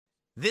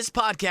This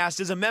podcast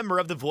is a member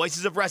of the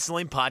Voices of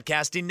Wrestling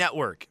Podcasting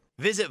Network.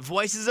 Visit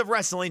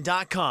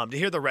voicesofwrestling.com to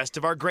hear the rest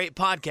of our great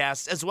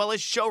podcasts, as well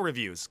as show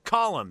reviews,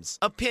 columns,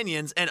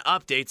 opinions, and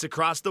updates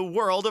across the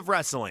world of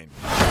wrestling.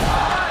 Hit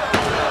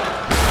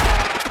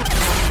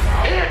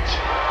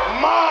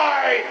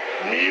my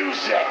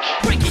music.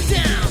 Break it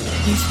down.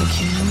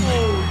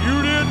 Oh,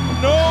 you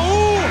didn't know?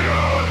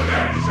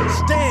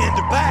 Stand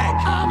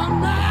back. I'm a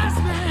nice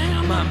man.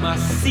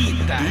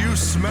 Mamacita. Do you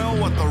smell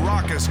what The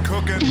Rock is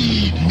cooking?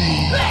 Eat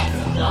me.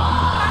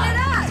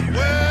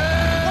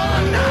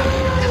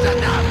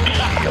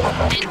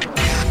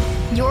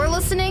 You're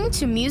listening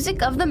to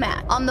Music of the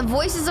Mat on the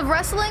Voices of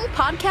Wrestling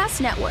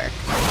Podcast Network.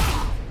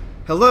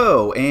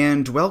 Hello,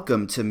 and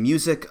welcome to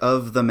Music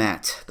of the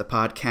Mat, the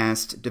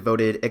podcast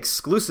devoted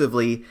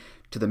exclusively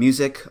to the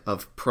music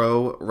of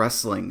pro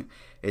wrestling.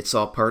 It's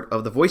all part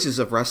of the Voices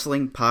of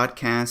Wrestling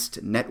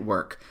Podcast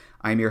Network.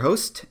 I'm your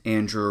host,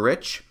 Andrew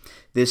Rich.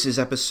 This is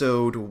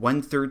episode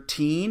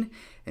 113,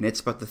 and it's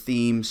about the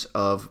themes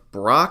of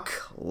Brock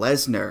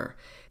Lesnar.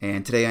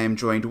 And today I am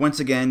joined once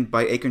again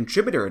by a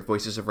contributor at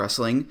Voices of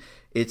Wrestling.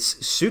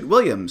 It's Suit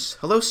Williams.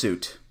 Hello,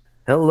 Suit.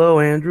 Hello,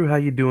 Andrew. How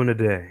you doing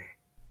today?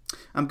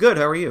 I'm good.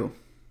 How are you?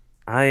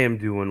 I am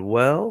doing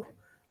well.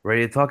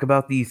 Ready to talk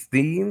about these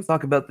themes,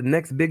 talk about the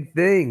next big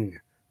thing,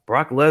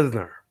 Brock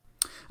Lesnar.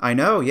 I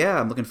know,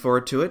 yeah. I'm looking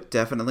forward to it.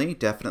 Definitely.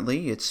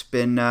 It's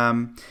been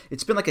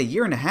like a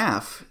year and a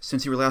half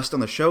since you were last on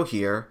the show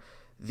here.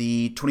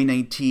 The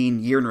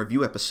 2019 Year in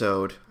Review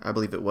episode, I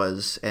believe it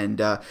was. And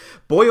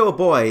boy, oh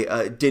boy,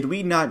 did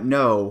we not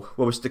know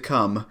what was to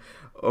come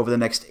over the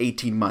next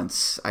 18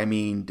 months. I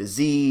mean,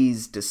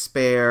 disease,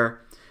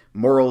 despair,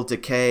 moral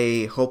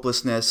decay,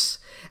 hopelessness,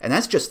 and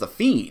that's just the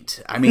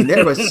Fiend. I mean,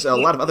 there was a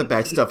lot of other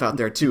bad stuff out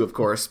there too, of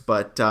course.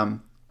 But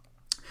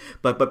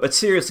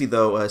seriously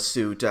though,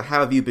 Suit, how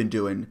have you been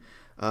doing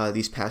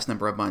these past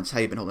number of months? How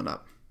you been holding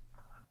up?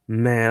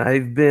 Man,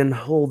 I've been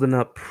holding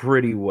up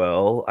pretty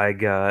well. I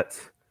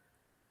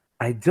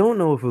don't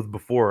know if it was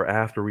before or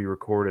after we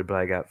recorded, but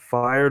I got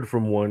fired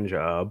from one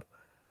job,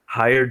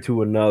 hired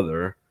to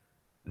another.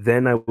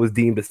 Then I was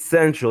deemed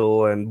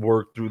essential and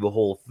worked through the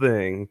whole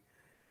thing.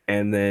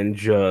 And then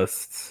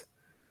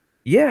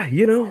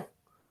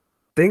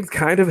things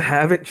kind of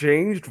haven't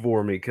changed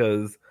for me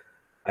because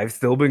I've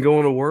still been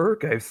going to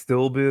work. I've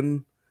still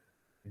been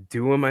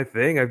doing my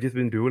thing. I've just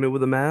been doing it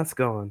with a mask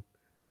on.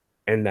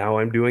 And now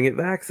I'm doing it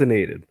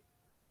vaccinated.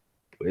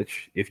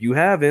 Which, if you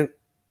haven't,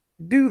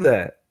 do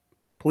that.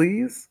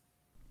 Please?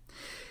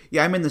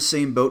 Yeah, I'm in the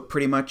same boat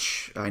pretty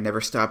much. I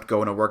never stopped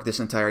going to work this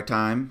entire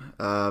time.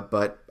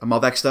 But I'm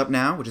all vaxxed up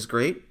now, which is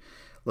great.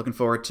 Looking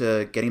forward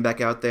to getting back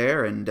out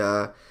there and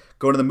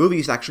going to the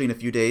movies actually in a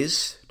few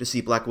days to see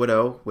Black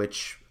Widow,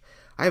 which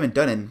I haven't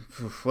done in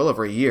well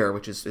over a year,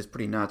 which is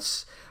pretty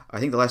nuts. I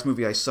think the last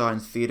movie I saw in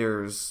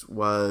theaters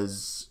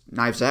was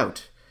Knives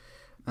Out.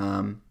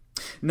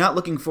 Not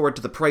looking forward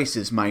to the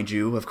prices, mind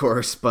you, of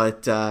course,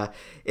 but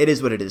it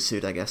is what it is,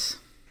 Suit, I guess.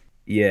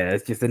 Yeah,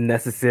 it's just a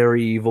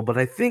necessary evil, but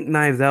I think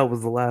Knives Out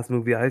was the last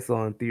movie I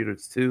saw in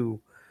theaters too,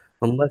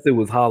 unless it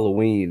was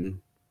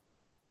Halloween.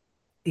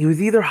 It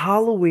was either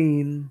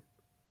Halloween,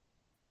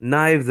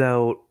 Knives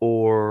Out,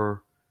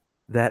 or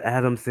that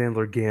Adam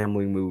Sandler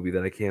gambling movie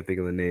that I can't think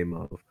of the name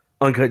of.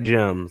 Uncut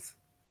Gems.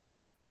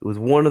 It was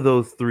one of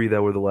those three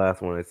that were the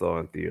last one I saw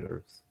in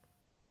theaters.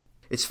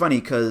 It's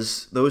funny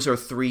because those are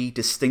three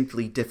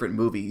distinctly different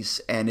movies,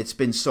 and it's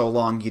been so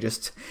long you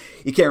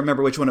can't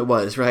remember which one it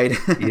was, right?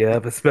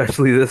 Yep,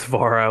 especially this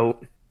far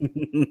out.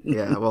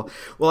 Yeah, well,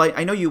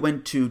 I know you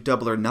went to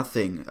Double or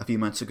Nothing a few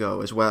months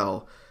ago as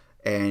well,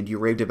 and you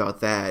raved about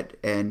that,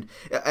 and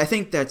I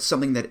think that's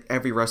something that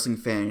every wrestling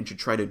fan should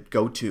try to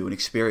go to and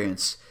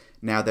experience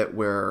now that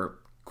we're,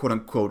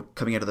 quote-unquote,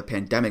 coming out of the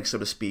pandemic, so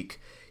to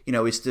speak,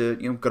 is to,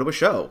 go to a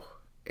show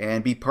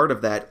and be part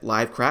of that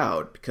live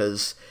crowd,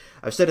 because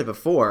I've said it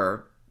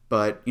before,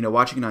 but,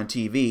 watching it on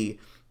TV,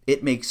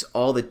 it makes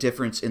all the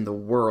difference in the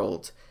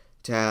world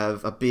to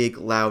have a big,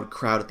 loud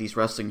crowd at these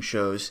wrestling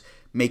shows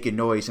making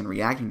noise and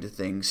reacting to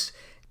things,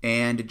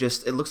 and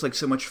it looks like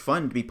so much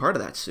fun to be part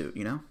of that, Suit,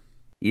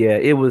 Yeah,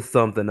 it was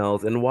something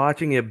else, and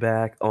watching it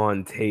back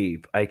on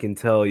tape, I can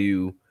tell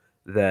you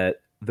that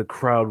the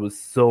crowd was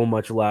so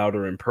much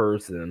louder in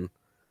person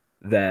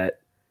that,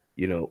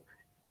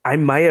 I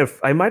might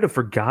have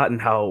forgotten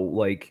how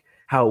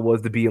it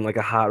was to be in like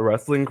a hot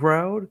wrestling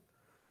crowd.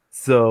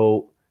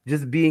 So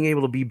just being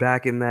able to be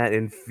back in that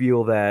and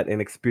feel that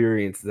and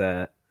experience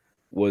that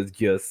was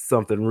just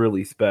something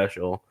really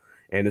special.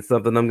 And it's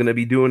something I'm going to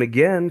be doing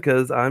again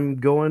because I'm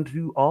going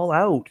to All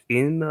Out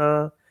in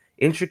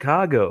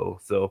Chicago.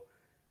 So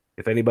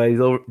if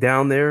anybody's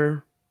down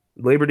there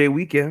Labor Day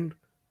weekend,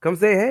 come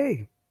say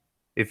hey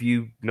if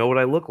you know what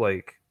I look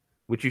like,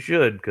 which you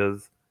should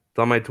because it's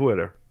on my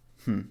Twitter.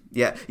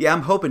 Yeah,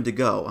 I'm hoping to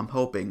go. I'm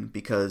hoping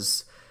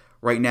because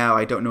right now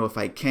I don't know if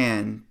I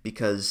can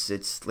because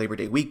it's Labor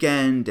Day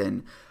weekend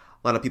and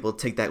a lot of people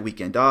take that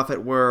weekend off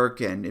at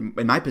work. And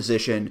in my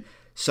position,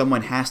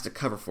 someone has to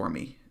cover for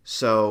me.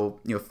 So,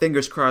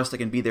 fingers crossed I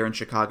can be there in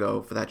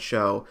Chicago for that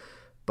show.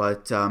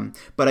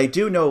 But I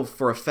do know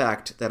for a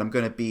fact that I'm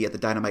going to be at the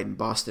Dynamite in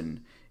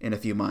Boston in a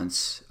few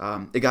months.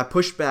 It got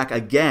pushed back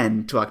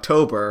again to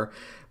October,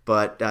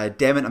 but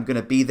damn it, I'm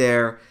going to be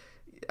there.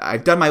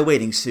 I've done my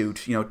waiting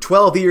suit.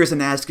 12 years in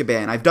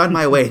Azkaban. I've done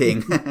my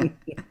waiting.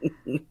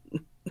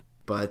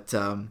 But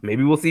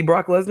maybe we'll see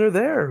Brock Lesnar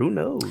there. Who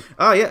knows?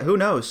 Oh, yeah. Who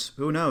knows?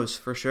 Who knows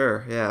for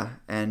sure. Yeah.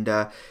 And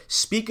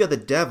speak of the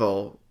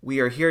devil, we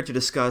are here to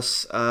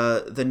discuss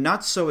the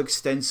not so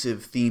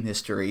extensive theme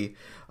history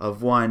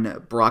of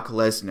one Brock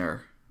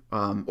Lesnar,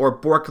 or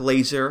Bork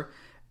Laser,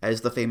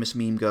 as the famous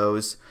meme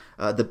goes,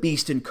 the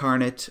Beast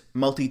Incarnate,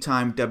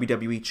 multi-time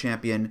WWE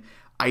champion,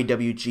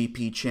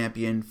 IWGP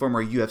champion,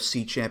 former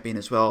UFC champion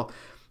as well.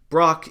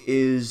 Brock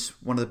is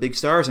one of the big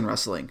stars in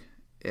wrestling,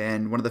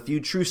 and one of the few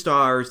true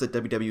stars that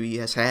WWE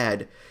has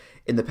had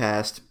in the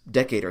past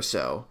decade or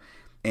so.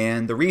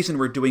 And the reason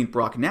we're doing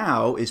Brock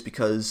now is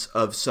because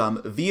of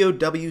some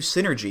VOW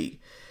synergy.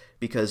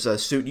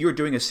 Because soon you are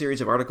doing a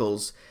series of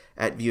articles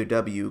at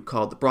VOW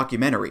called The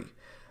Brockumentary.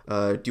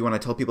 Do you want to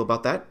tell people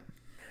about that?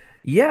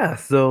 Yeah,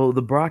 so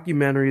the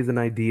Brockumentary is an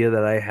idea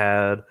that I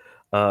had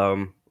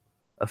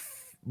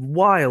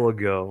while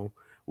ago,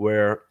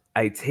 where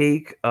I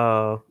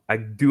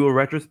do a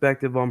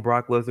retrospective on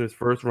Brock Lesnar's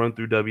first run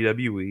through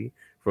WWE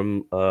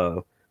from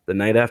the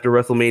night after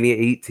WrestleMania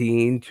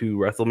 18 to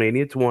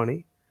WrestleMania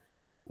 20,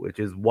 which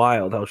is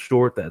wild how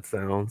short that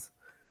sounds.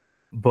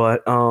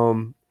 But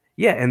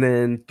yeah, and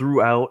then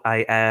throughout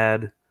I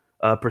add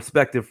a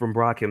perspective from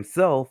Brock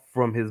himself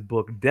from his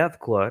book Death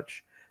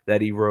Clutch that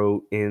he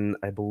wrote in,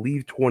 I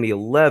believe,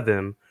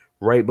 2011,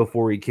 right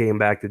before he came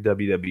back to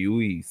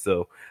WWE.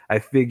 So I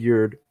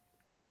figured,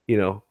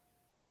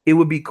 it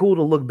would be cool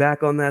to look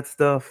back on that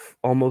stuff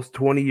almost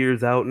 20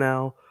 years out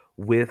now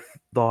with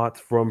thoughts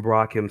from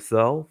Brock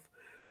himself.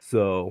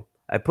 So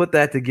I put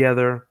that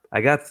together.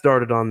 I got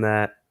started on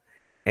that,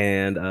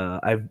 and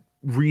I've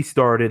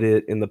restarted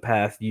it in the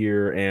past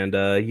year. And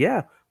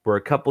yeah, we're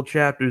a couple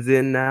chapters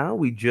in now.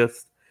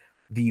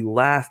 The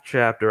last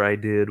chapter I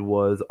did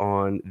was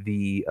on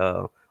the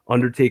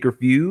Undertaker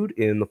feud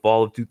in the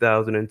fall of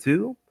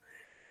 2002.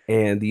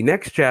 And the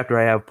next chapter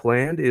I have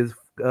planned is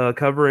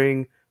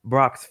covering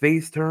Brock's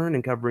face turn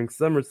and covering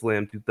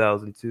SummerSlam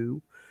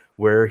 2002,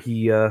 where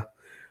he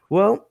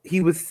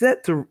was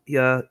set to,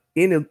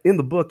 in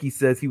the book, he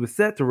says he was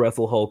set to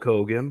wrestle Hulk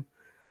Hogan,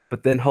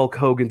 but then Hulk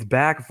Hogan's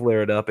back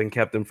flared up and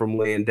kept him from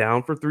laying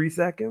down for 3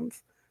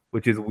 seconds,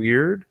 which is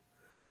weird.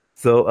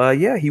 So,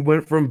 yeah, he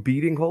went from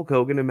beating Hulk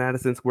Hogan in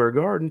Madison Square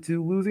Garden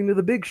to losing to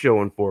the Big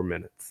Show in 4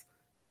 minutes,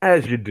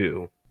 as you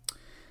do.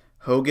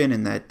 Hogan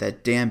and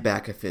that damn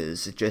back of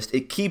his,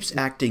 it keeps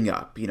acting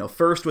up.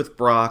 First with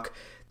Brock,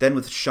 then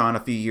with Shawn a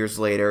few years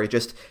later.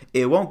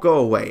 It won't go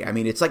away. I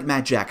mean, it's like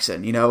Matt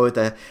Jackson.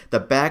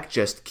 The back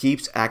just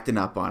keeps acting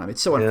up on him.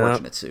 It's so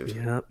unfortunate, Suit.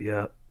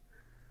 Yep.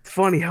 It's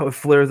funny how it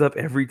flares up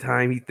every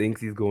time he thinks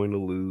he's going to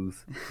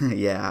lose.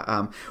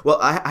 Yeah. Well,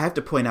 I have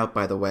to point out,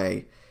 by the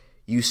way,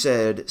 you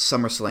said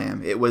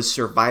SummerSlam. It was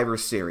Survivor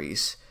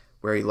Series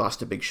where he lost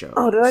to Big Show.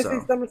 Oh, did I say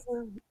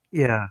SummerSlam?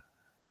 Yeah.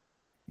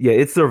 Yeah,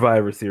 it's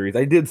Survivor Series.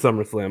 I did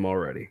SummerSlam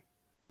already.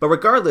 But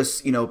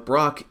regardless,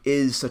 Brock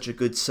is such a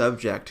good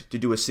subject to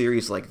do a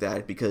series like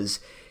that because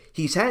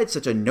he's had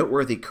such a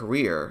noteworthy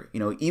career,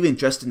 even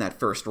just in that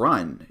first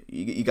run.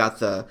 You got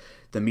the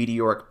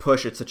meteoric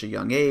push at such a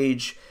young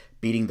age,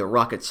 beating The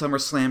Rock at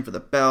SummerSlam for the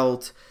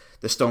belt,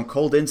 the Stone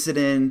Cold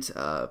incident,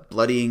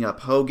 bloodying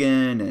up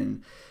Hogan,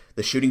 and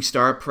the Shooting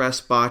Star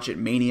Press botch at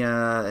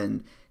Mania,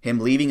 and him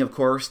leaving, of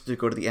course, to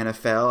go to the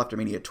NFL after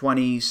Mania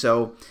 20.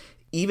 So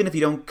even if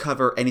you don't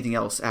cover anything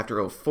else after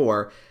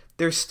 2004,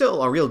 there's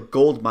still a real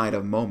goldmine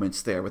of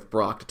moments there with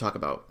Brock to talk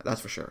about.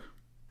 That's for sure.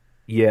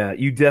 Yeah,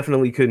 you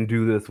definitely couldn't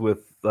do this with,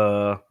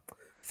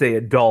 say,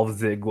 a Dolph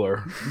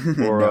Ziggler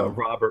or No. a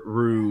Robert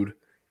Roode.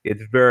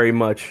 It's very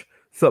much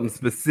something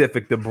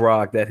specific to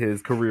Brock that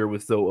his career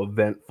was so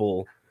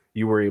eventful.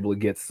 You were able to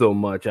get so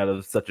much out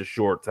of such a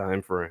short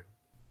time frame.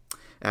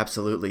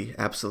 Absolutely.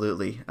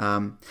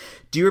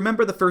 Do you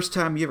remember the first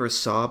time you ever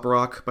saw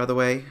Brock, by the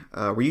way?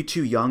 Were you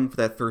too young for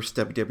that first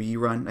WWE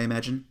run, I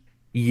imagine?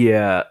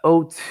 Yeah,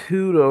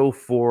 02 to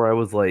 04, I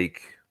was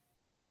like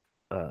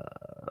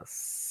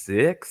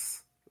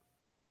 6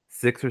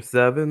 or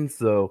 7.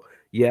 So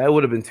yeah, I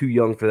would have been too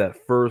young for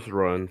that first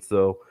run.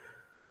 So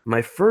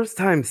my first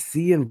time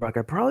seeing Brock,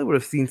 I probably would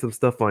have seen some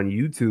stuff on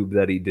YouTube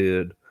that he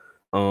did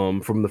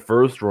from the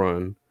first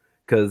run,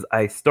 because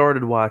I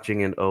started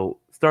watching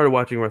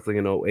wrestling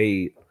in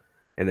 08,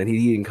 and then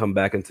he didn't come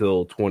back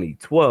until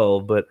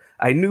 2012. But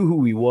I knew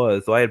who he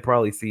was, so I had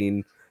probably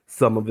seen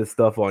some of his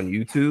stuff on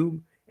YouTube,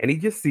 and he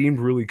just seemed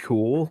really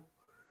cool.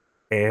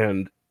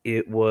 And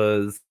it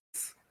was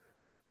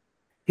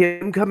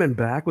him coming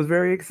back was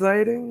very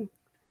exciting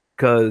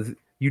because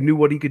you knew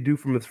what he could do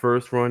from his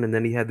first run, and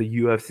then he had the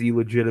UFC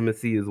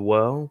legitimacy as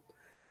well.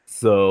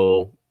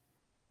 So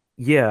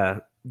yeah,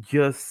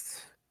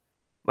 just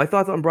my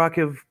thoughts on Brock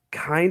have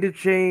kind of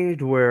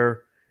changed,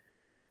 where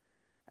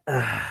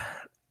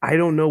I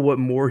don't know what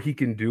more he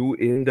can do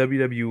in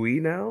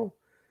WWE now.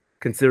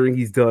 considering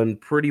he's done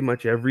pretty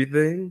much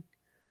everything.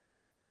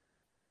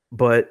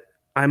 But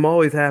I'm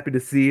always happy to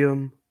see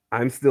him.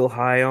 I'm still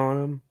high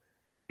on him.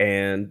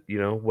 And,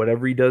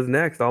 whatever he does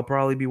next, I'll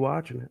probably be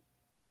watching it.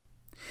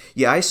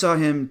 Yeah, I saw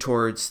him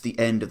towards the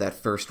end of that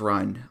first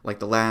run, like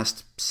the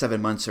last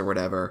 7 months or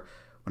whatever,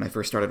 when I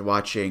first started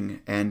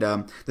watching. And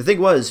the thing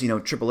was,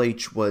 Triple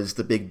H was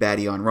the big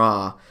baddie on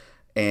Raw,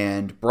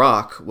 and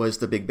Brock was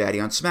the big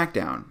baddie on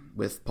SmackDown,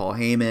 with Paul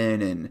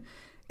Heyman and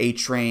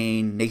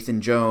A-Train,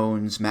 Nathan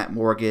Jones, Matt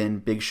Morgan,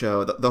 Big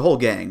Show, the whole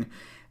gang.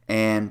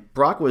 And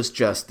Brock was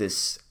just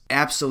this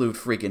absolute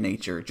freak of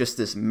nature, just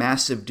this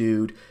massive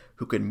dude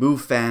who could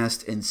move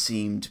fast and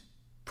seemed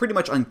pretty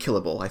much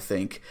unkillable, I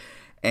think.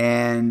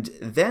 And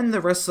then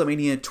the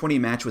WrestleMania 20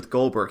 match with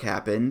Goldberg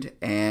happened,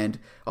 and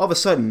all of a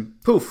sudden,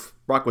 poof,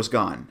 Brock was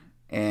gone.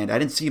 And I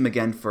didn't see him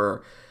again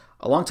for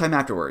a long time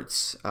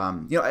afterwards.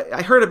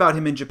 I heard about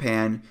him in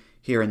Japan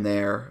here and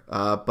there,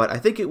 but I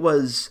think it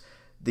was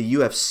the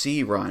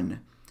UFC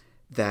run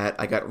that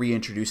I got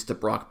reintroduced to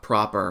Brock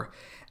proper.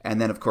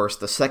 And then, of course,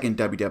 the second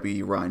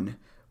WWE run,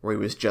 where he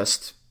was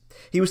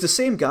the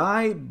same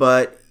guy,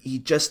 but he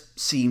just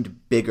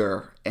seemed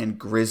bigger and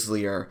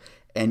grislier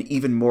and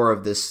even more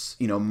of this,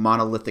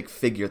 monolithic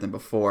figure than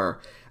before,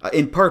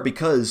 in part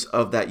because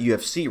of that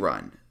UFC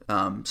run.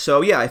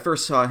 I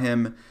first saw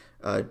him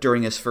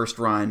during his first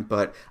run,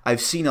 but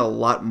I've seen a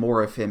lot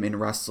more of him in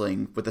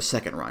wrestling with the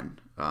second run,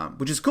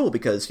 which is cool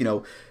because,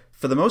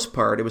 for the most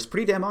part, it was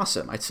pretty damn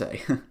awesome, I'd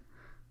say.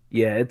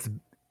 Yeah,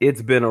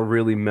 it's been a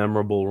really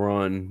memorable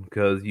run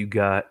because you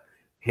got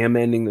him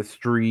ending the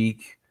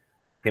streak,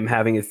 him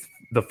having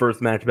the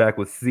first match back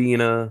with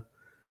Cena,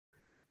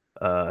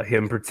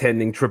 him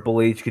pretending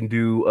Triple H can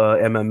do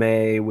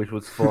MMA, which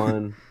was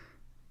fun.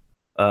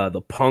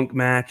 The Punk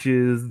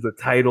matches, the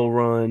title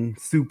run,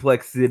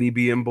 Suplex City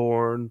being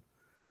born,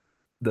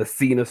 the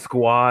Cena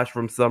squash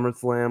from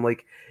SummerSlam.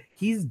 Like,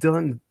 he's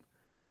done,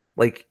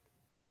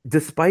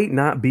 despite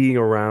not being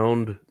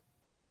around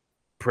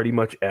pretty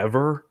much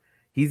ever,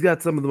 he's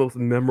got some of the most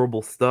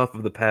memorable stuff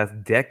of the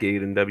past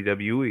decade in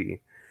WWE.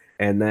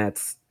 And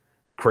that's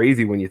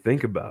crazy when you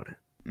think about it.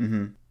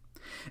 Mm-hmm.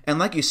 And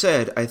like you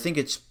said, I think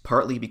it's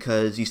partly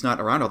because he's not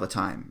around all the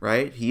time,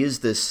 right? He is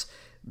this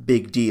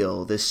big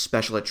deal, this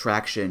special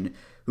attraction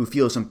who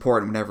feels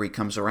important whenever he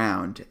comes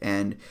around.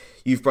 And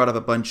you've brought up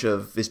a bunch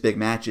of his big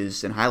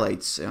matches and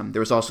highlights. There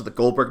was also the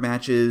Goldberg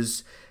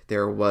matches.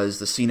 There was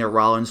the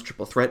Cena-Rollins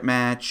triple threat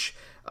match,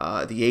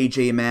 the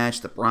AJ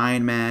match, the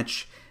Bryan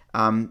match.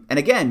 And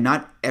again,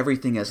 not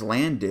everything has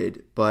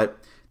landed, but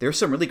there's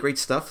some really great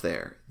stuff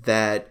there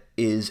that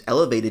is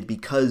elevated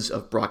because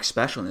of Brock's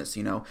specialness.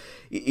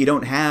 You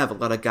don't have a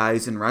lot of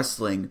guys in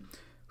wrestling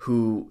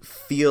who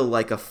feel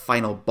like a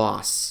final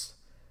boss.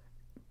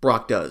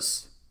 Brock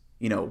does.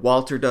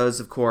 Walter does,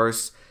 of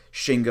course,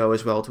 Shingo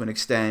as well to an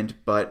extent,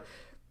 but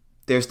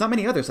there's not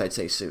many others, I'd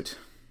say, Suit.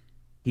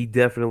 He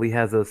definitely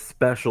has a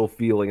special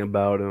feeling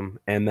about him,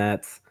 and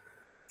that's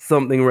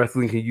something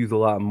wrestling can use a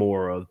lot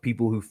more of.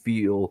 People who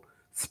feel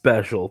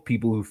special,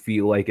 people who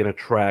feel like an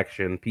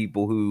attraction,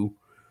 people who,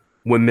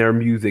 when their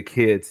music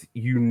hits,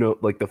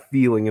 the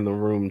feeling in the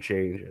room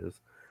changes.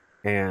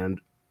 And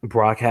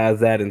Brock has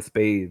that in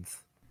spades.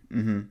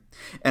 Mm-hmm.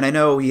 And I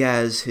know he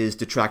has his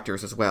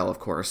detractors as well, of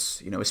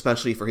course,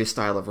 especially for his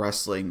style of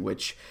wrestling,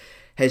 which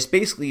has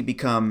basically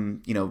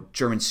become,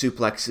 German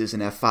suplexes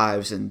and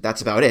F5s, and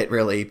that's about it,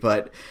 really.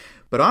 But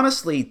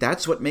honestly,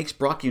 that's what makes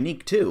Brock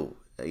unique, too.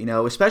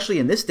 Especially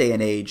in this day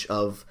and age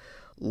of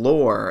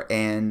lore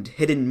and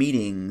hidden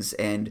meetings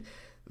and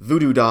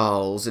voodoo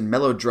dolls and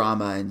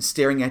melodrama and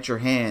staring at your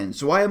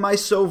hands. Why am I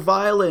so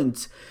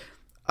violent?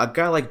 A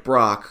guy like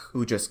Brock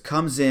who just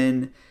comes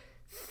in,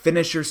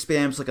 finisher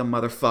spams like a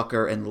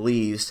motherfucker, and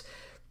leaves.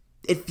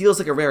 It feels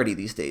like a rarity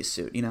these days,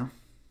 Suit,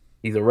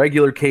 He's a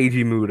regular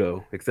Keiji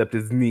Muto, except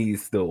his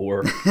knees still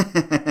work.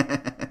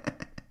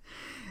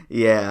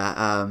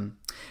 Yeah,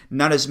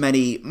 not as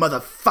many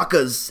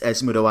motherfuckers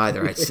as Muto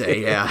either, I'd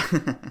say, yeah.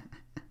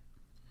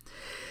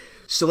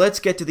 So let's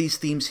get to these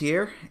themes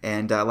here,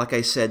 and like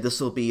I said, this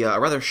will be a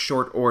rather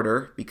short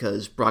order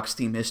because Brock's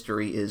theme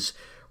history is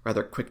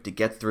rather quick to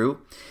get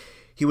through.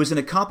 He was an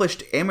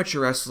accomplished amateur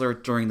wrestler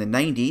during the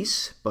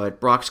 90s, but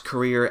Brock's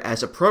career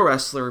as a pro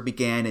wrestler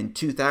began in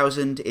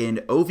 2000 in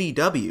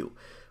OVW,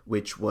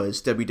 which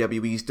was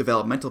WWE's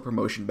developmental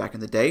promotion back in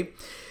the day.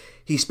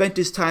 He spent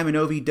his time in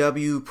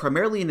OVW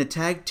primarily in a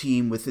tag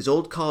team with his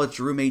old college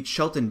roommate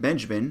Shelton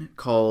Benjamin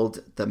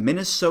called the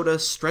Minnesota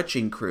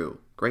Stretching Crew.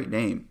 Great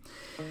name.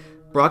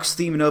 Brock's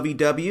theme in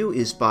OVW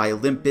is by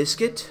Limp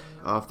Bizkit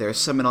off their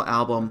seminal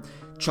album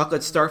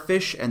Chocolate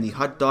Starfish and the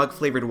Hot Dog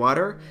Flavored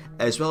Water,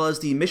 as well as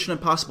the Mission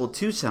Impossible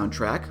 2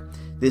 soundtrack.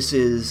 This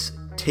is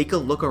Take a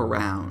Look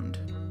Around.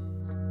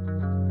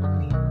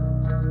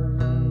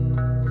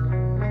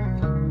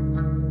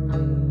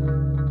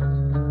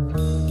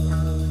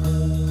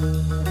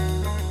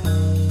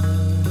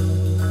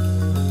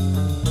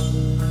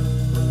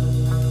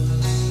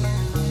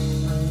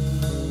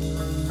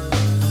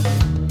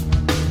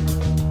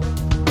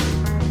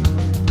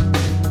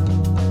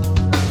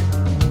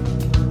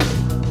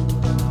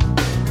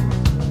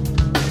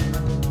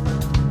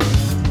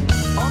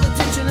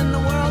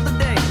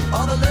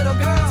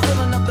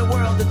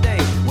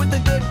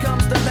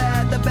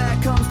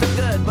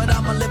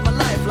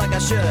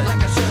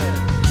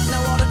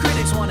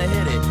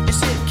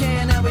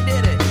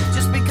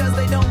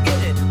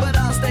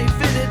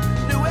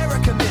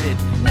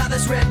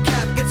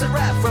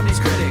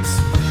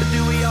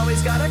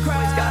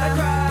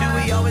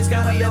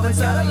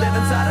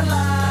 inside a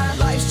line.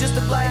 Life's just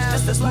a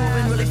blast that's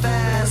moving really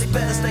fast.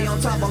 Better stay on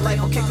top of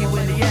life or kick you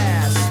in the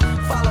ass.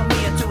 Follow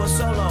me into a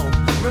solo.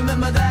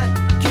 Remember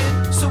that,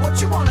 kid? So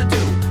what you wanna do?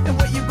 And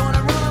where you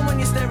gonna run when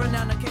you're staring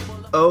down the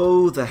cable?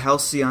 Oh, the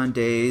halcyon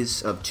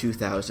days of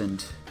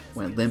 2000,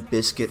 when Limp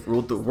Bizkit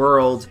ruled the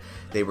world.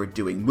 They were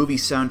doing movie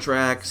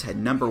soundtracks, had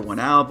 #1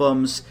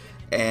 albums,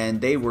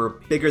 and they were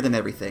bigger than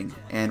everything.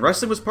 And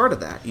wrestling was part of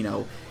that. You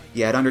know,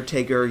 you had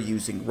Undertaker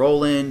using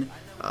Rollin',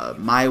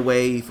 My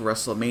Way for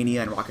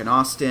WrestleMania and Rockin'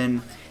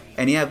 Austin,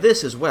 and you have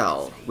this as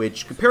well,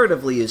 which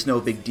comparatively is no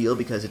big deal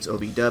because it's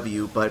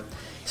OVW, but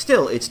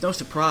still, it's no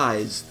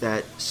surprise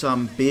that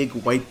some big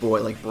white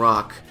boy like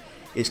Brock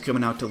is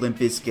coming out to Limp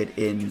Bizkit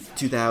in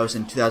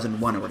 2000,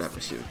 2001 or whatever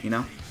suit, you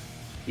know?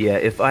 Yeah,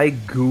 if I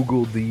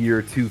Googled the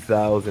year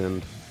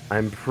 2000,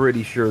 I'm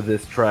pretty sure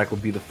this track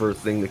would be the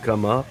first thing to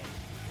come up.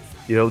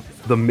 You know,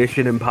 the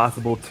Mission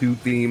Impossible 2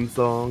 theme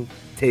song,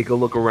 Take a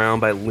Look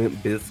Around by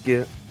Limp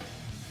Bizkit.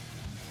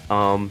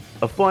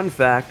 A fun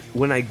fact,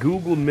 when I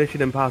Googled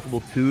Mission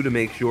Impossible 2 to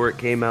make sure it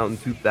came out in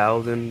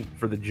 2000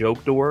 for the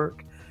joke to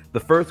work, the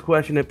first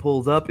question it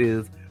pulls up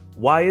is,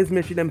 why is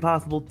Mission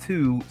Impossible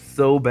 2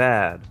 so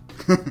bad?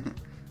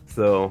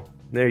 So,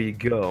 there you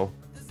go.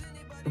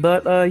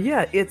 But,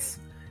 yeah, it's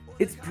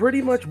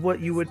pretty much what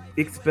you would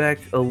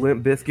expect a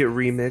Limp Bizkit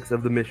remix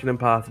of the Mission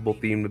Impossible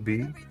theme to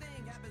be.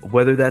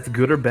 Whether that's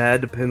good or bad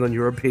depends on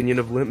your opinion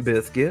of Limp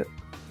Bizkit.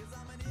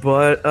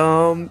 But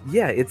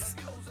yeah, it's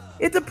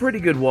a pretty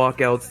good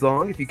walkout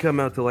song if you come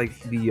out to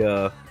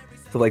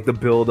the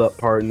build up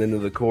part and then to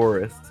the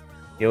chorus.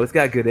 You know, it's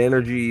got good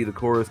energy. The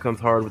chorus comes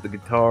hard with the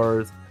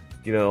guitars.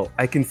 You know,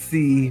 I can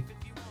see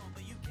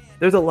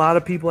there's a lot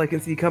of people I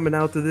can see coming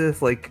out to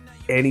this, like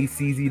any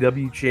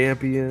CZW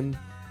champion,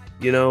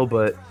 you know,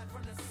 but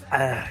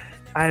I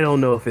don't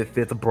know if it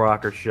fits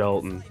Brock or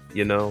Shelton,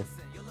 you know?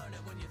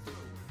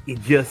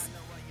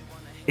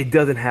 It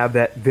doesn't have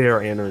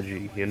their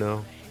energy, you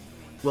know?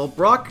 Well,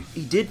 Brock,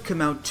 he did come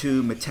out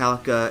to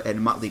Metallica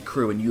and Motley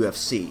Crue in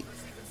UFC,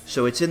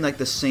 so it's in like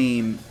the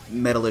same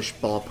metalish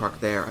ballpark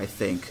there, I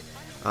think.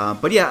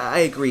 But yeah, I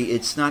agree,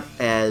 it's not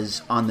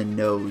as on the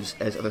nose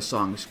as other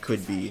songs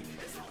could be.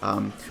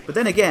 But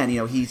then again, you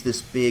know, he's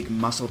this big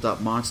muscled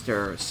up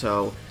monster,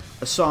 so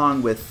a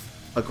song with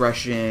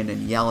aggression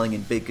and yelling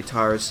and big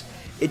guitars,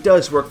 it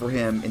does work for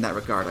him in that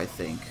regard, I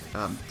think.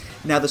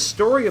 Now, the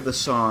story of the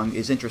song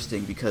is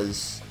interesting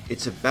because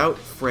it's about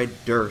Fred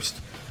Durst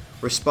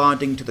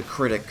responding to the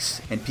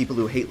critics and people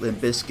who hate Limp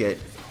Bizkit.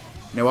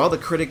 Now, all the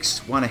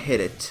critics want to hit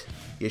it.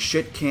 You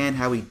shit can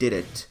how he did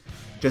it,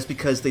 just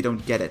because they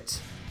don't get it.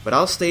 But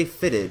I'll stay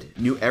fitted,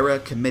 new era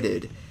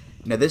committed.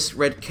 Now, this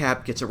red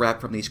cap gets a rap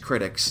from these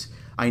critics.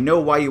 I know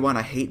why you want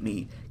to hate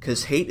me,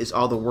 because hate is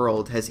all the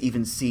world has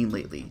even seen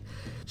lately.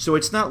 So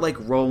it's not like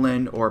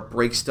Rollin' or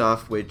Break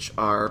Stuff, which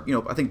are, you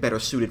know, I think better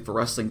suited for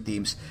wrestling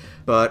themes.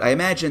 But I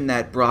imagine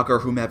that Brock or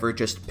whomever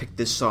just picked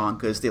this song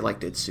because they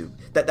liked it suit.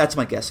 That's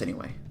my guess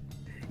anyway.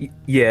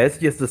 Yeah, it's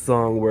just a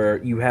song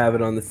where you have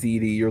it on the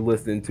CD, you're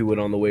listening to it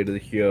on the way to the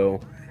show,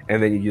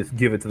 and then you just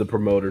give it to the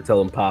promoter, tell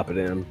him pop it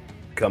in,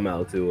 come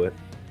out to it.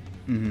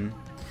 Mm-hmm.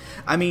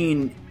 I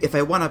mean, if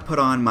I want to put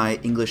on my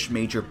English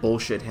major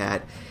bullshit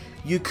hat,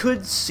 you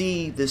could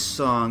see this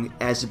song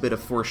as a bit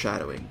of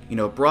foreshadowing. You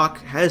know,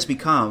 Brock has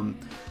become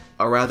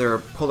a rather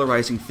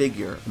polarizing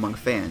figure among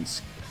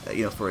fans,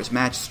 you know, for his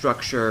match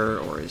structure,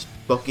 or his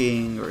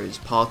booking, or his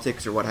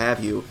politics, or what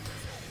have you.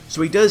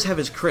 So he does have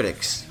his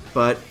critics,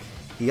 but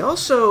he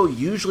also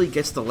usually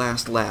gets the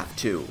last laugh,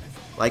 too.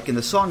 Like in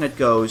the song it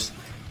goes,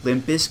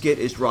 Limp Bizkit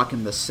is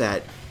rocking the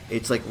set,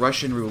 it's like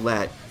Russian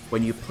roulette,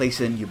 when you place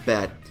in you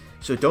bet,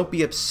 so don't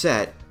be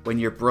upset when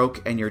you're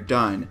broke and you're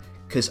done,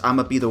 'cause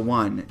I'ma be the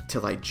one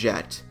till I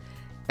jet.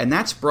 And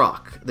that's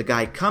Brock. The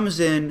guy comes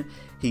in,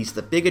 he's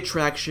the big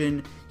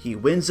attraction, he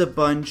wins a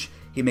bunch,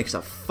 he makes a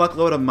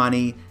fuckload of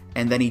money,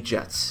 and then he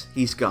jets.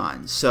 He's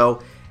gone.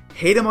 So,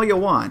 hate him all you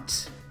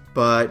want,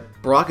 but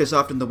Brock is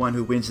often the one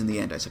who wins in the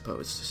end, I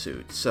suppose,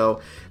 suit. So,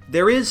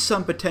 there is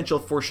some potential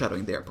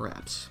foreshadowing there,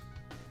 perhaps.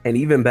 And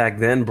even back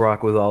then,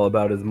 Brock was all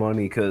about his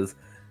money, because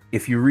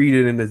if you read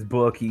it in his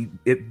book,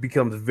 it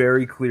becomes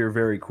very clear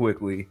very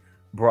quickly.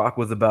 Brock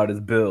was about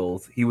his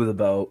bills. He was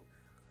about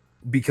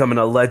becoming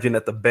a legend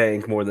at the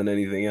bank more than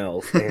anything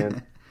else.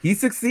 And he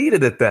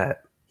succeeded at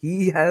that.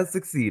 He has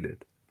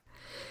succeeded.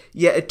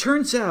 Yeah, it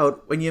turns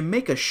out when you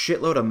make a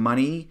shitload of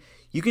money,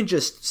 you can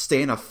just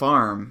stay on a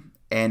farm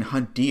and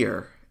hunt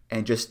deer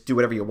and just do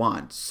whatever you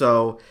want.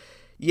 So,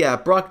 yeah,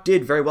 Brock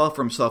did very well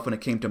for himself when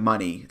it came to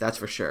money, that's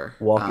for sure.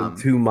 Walking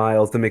 2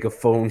 miles to make a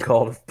phone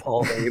call to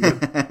Paul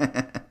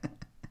Heyman.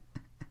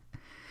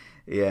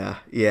 Yeah.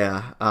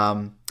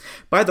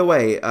 By the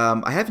way,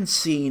 I haven't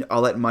seen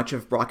all that much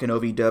of Brock in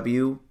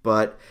OVW,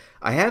 but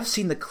I have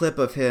seen the clip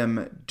of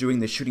him doing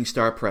the Shooting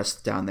Star Press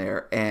down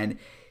there, and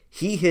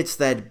he hits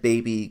that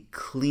baby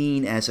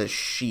clean as a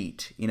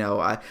sheet. You know,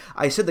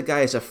 I said the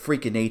guy is a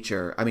freak of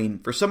nature. I mean,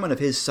 for someone of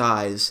his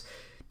size,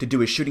 to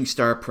do a shooting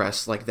star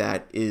press like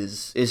that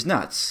is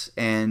nuts.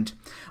 And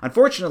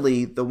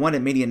unfortunately, the one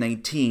at Mania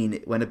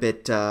 19 went a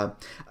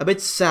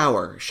bit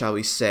sour, shall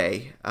we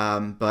say.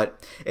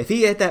 But if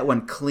he had that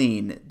one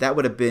clean, that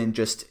would have been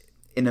just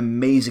an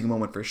amazing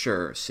moment for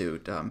sure,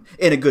 Suit.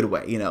 In a good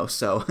way,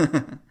 so.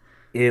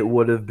 It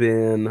would have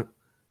been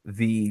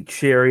the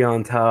cherry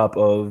on top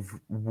of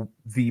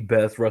the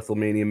best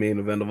WrestleMania main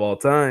event of all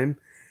time.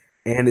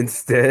 And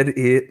instead,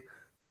 it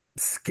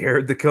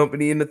scared the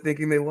company into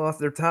thinking they lost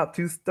their top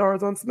 2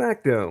 stars on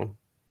SmackDown.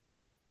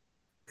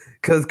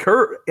 Because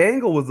Kurt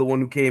Angle was the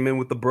one who came in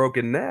with the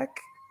broken neck,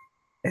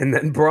 and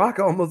then Brock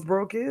almost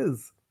broke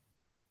his.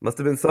 Must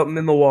have been something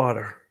in the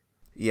water.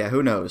 Yeah,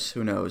 who knows?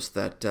 Who knows?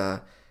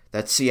 That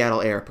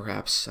Seattle air,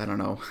 perhaps. I don't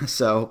know.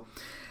 So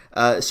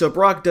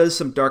Brock does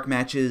some dark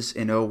matches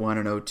in 01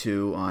 and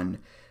 02 on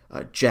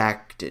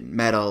Jacked and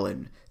Metal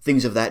and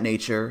things of that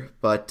nature,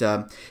 but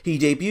he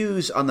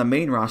debuts on the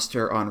main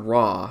roster on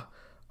Raw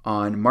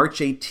on March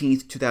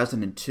 18th,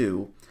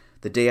 2002,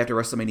 the day after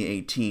WrestleMania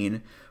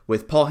 18,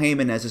 with Paul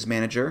Heyman as his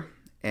manager,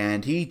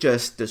 and he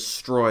just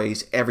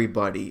destroys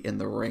everybody in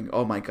the ring.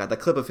 Oh my god, the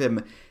clip of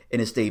him in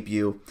his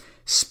debut.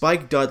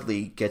 Spike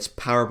Dudley gets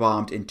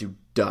powerbombed into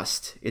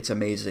dust. It's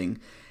amazing.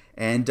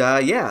 And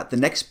the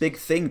next big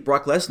thing,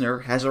 Brock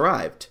Lesnar has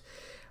arrived.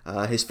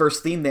 His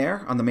first theme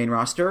there on the main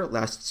roster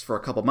lasts for a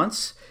couple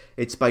months.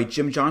 It's by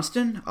Jim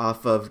Johnston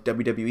off of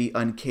WWE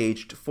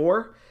Uncaged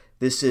 4.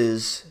 This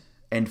is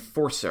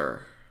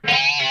Enforcer.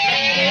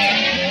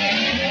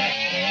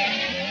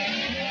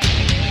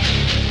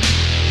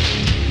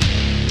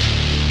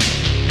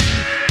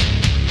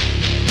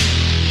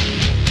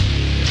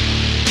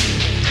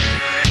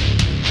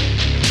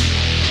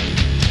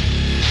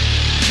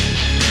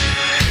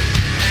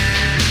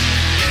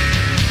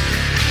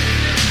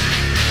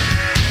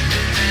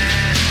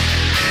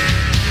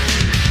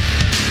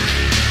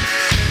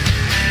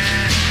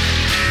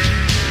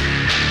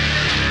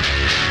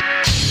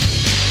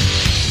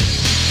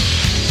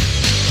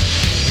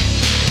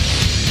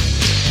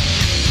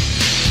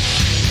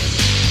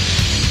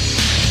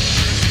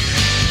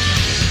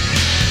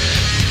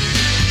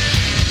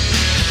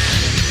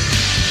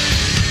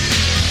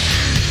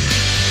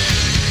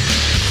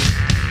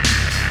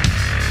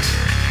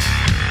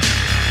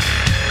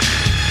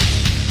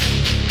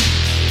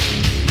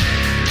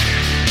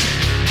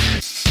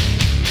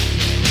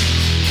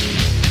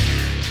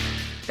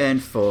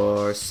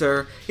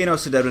 Enforcer,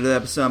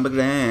 summer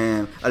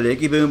glam, a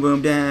licky boom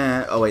boom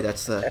down. Oh wait,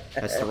 that's the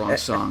wrong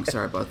song.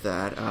 Sorry about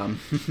that.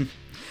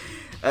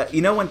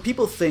 When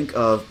people think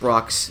of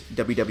Brock's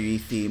WWE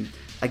theme,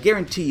 I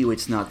guarantee you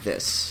it's not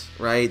this,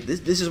 right?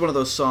 This is one of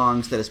those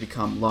songs that has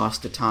become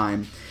lost to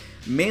time,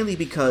 mainly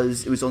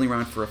because it was only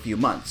around for a few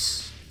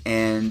months.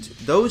 And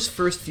those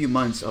first few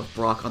months of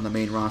Brock on the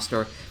main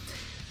roster,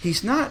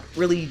 he's not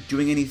really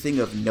doing anything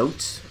of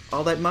note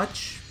all that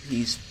much.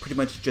 He's pretty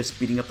much just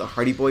beating up the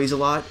Hardy Boys a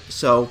lot.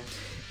 So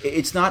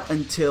it's not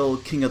until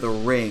King of the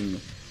Ring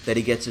that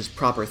he gets his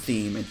proper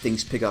theme and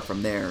things pick up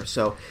from there.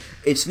 So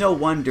it's no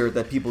wonder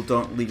that people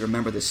don't really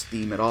remember this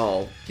theme at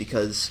all,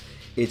 because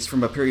it's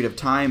from a period of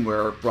time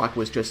where Brock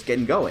was just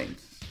getting going.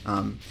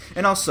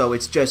 And also,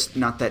 it's just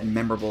not that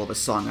memorable of a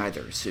song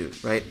either,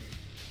 Suit, right?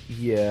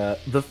 Yeah,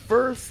 the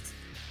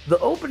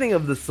opening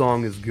of the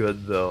song is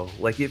good, though.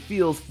 Like, it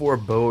feels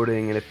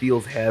foreboding and it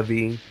feels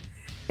heavy.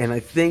 And I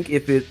think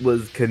if it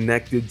was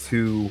connected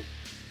to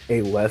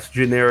a less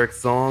generic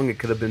song, it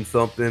could have been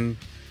something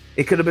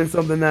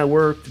that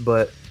worked.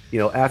 But,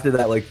 after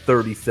that,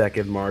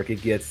 30-second mark,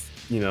 it gets,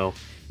 in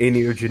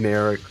your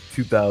generic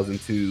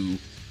 2002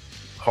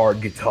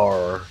 hard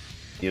guitar,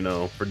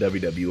 for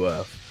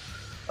WWF.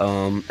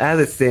 As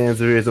it stands,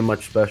 there isn't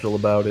much special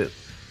about it.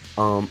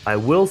 I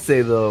will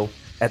say, though,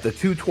 at the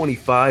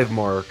 2:25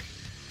 mark,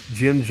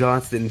 Jim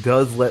Johnston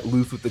does let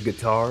loose with the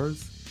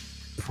guitars.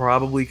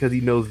 Probably because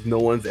he knows no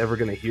one's ever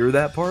going to hear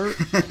that part.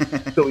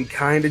 So he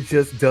kind of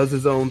just does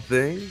his own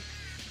thing.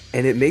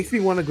 And it makes me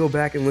want to go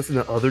back and listen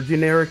to other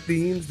generic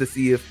themes to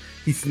see if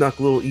he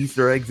snuck little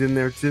Easter eggs in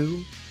there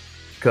too.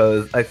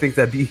 Because I think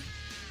that'd be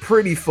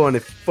pretty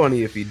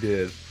funny if he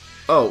did.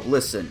 Oh,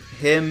 listen,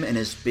 him and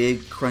his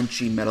big,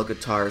 crunchy metal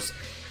guitars,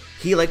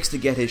 he likes to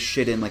get his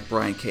shit in like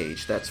Brian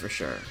Cage, that's for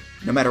sure.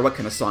 No matter what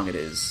kind of song it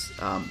is.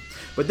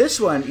 But this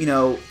one,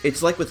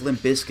 it's like with Limp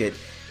Bizkit.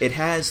 It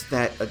has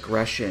that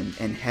aggression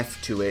and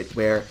heft to it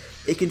where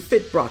it can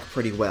fit Brock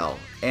pretty well.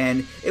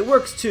 And it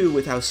works too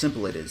with how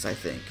simple it is, I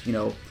think.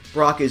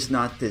 Brock is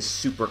not this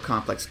super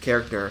complex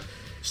character,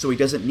 so he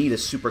doesn't need a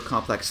super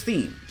complex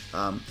theme.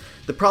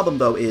 The problem,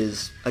 though,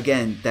 is,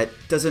 again, that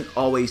doesn't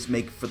always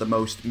make for the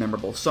most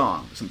memorable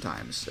song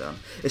sometimes,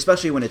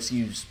 especially when it's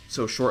used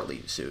so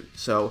shortly, Suit.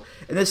 So,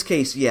 in this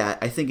case, yeah,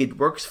 I think it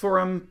works for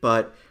him,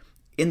 but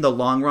in the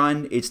long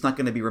run, it's not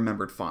going to be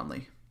remembered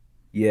fondly.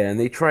 Yeah, and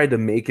they tried to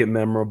make it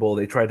memorable.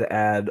 They tried to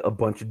add a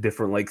bunch of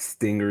different,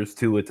 stingers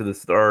to it to the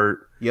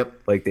start.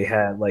 Yep. They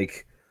had,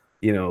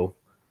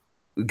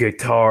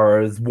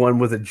 guitars. One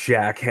was a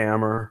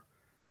jackhammer.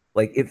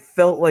 It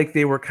felt like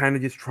they were kind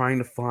of just trying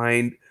to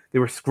find They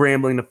were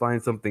scrambling to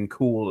find something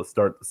cool to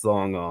start the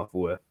song off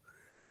with.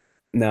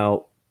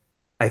 Now,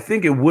 I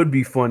think it would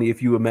be funny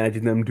if you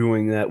imagine them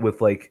doing that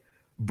with like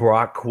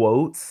Brock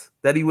quotes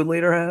that he would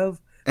later have,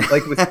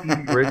 like with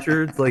Stevie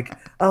Richards, like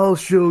 "I'll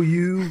show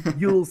you,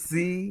 you'll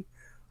see."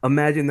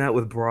 Imagine that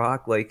with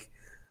Brock, like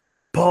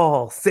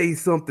Paul, say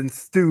something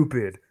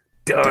stupid.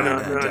 Him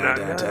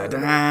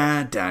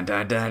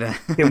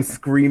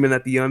screaming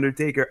at the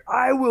Undertaker,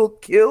 "I will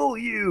kill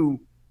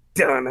you."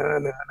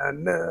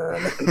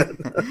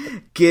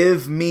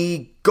 Give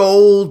me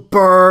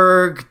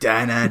Goldberg.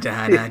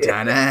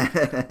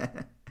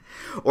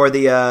 Or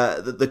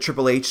the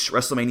Triple H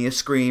WrestleMania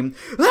scream.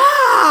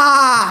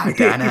 Ah!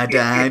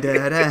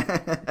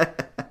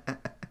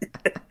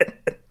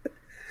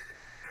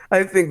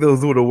 I think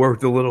those would have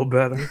worked a little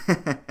better.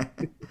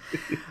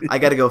 I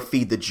gotta go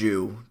feed the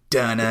Jew.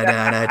 Yeah,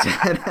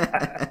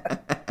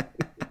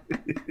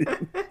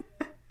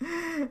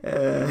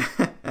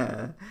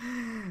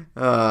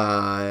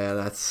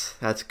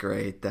 that's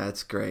great.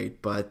 That's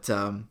great. But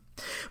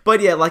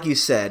yeah, like you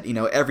said,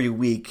 every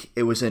week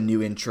it was a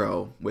new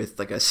intro with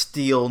like a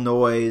steel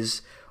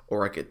noise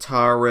or a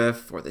guitar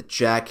riff or the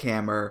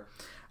jackhammer.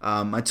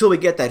 Until we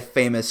get that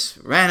famous,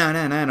 but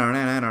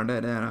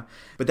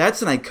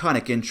that's an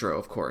iconic intro,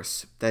 of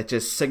course, that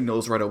just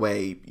signals right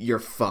away you're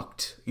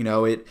fucked.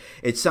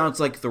 It sounds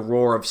like the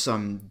roar of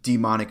some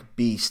demonic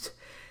beast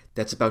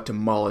that's about to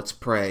maul its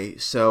prey.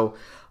 So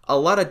a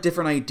lot of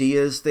different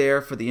ideas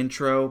there for the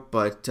intro,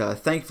 but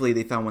thankfully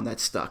they found one that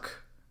stuck.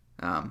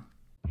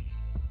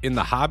 In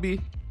the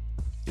hobby,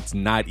 it's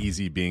not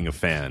easy being a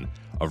fan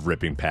of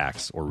ripping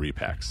packs or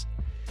repacks.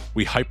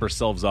 We hype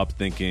ourselves up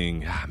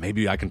thinking,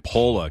 maybe I can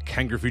pull a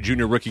Ken Griffey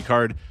Jr. rookie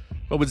card,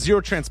 but with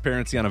zero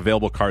transparency on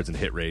available cards and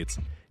hit rates,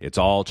 it's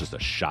all just a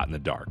shot in the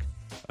dark.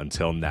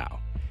 Until now.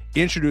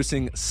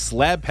 Introducing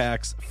Slab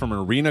Packs from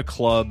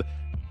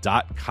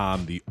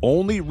ArenaClub.com, the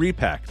only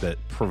repack that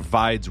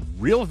provides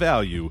real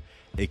value,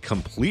 a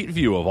complete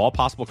view of all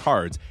possible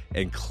cards,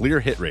 and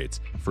clear hit rates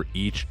for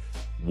each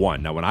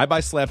one. Now, when I buy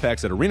Slab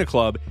Packs at Arena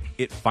Club,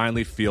 it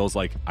finally feels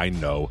like I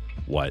know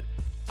what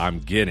I'm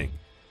getting.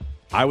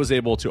 I was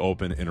able to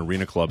open an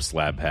Arena Club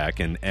slab pack,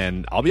 and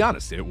I'll be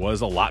honest, it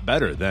was a lot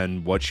better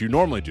than what you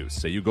normally do.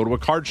 Say you go to a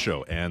card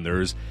show, and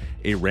there's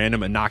a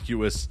random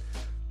innocuous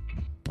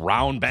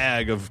brown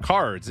bag of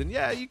cards, and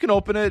yeah, you can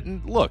open it,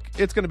 and look,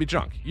 it's going to be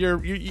junk.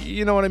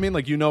 You know what I mean?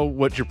 Like, you know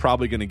what you're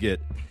probably going to get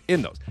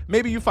in those.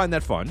 Maybe you find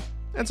that fun,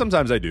 and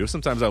sometimes I do.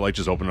 Sometimes I like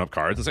just opening up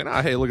cards and saying,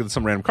 hey, look at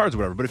some random cards or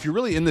whatever. But if you're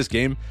really in this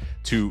game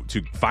to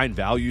find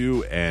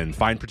value and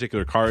find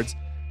particular cards,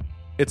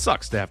 it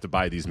sucks to have to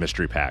buy these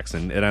mystery packs,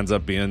 and it ends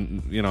up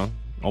being,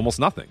 almost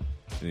nothing,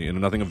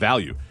 nothing of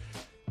value.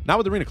 Not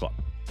with Arena Club.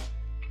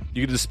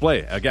 You can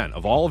display, again,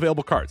 of all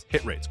available cards,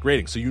 hit rates,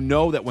 grading, so you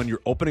know that when you're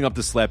opening up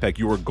the slab pack,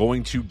 you are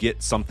going to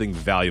get something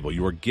valuable.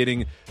 You are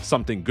getting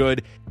something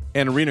good.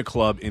 And Arena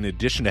Club, in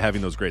addition to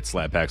having those great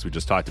slab packs we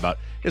just talked about,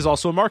 is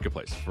also a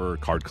marketplace for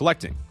card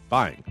collecting,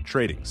 buying,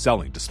 trading,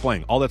 selling,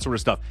 displaying, all that sort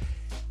of stuff.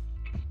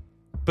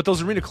 But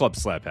those Arena Club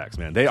slab packs,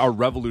 man, they are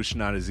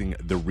revolutionizing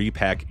the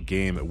repack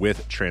game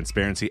with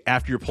transparency.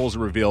 After your pulls are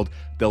revealed,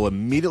 they'll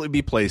immediately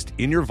be placed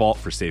in your vault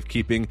for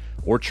safekeeping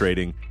or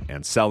trading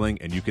and selling,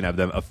 and you can have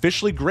them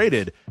officially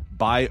graded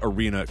by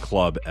Arena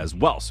Club as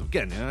well. So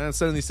again,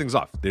 sending these things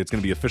off, it's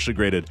going to be officially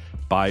graded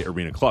by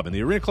Arena Club. And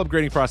the Arena Club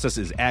grading process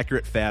is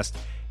accurate, fast,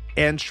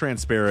 and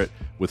transparent,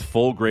 with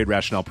full grade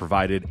rationale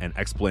provided and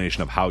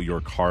explanation of how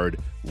your card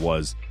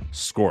was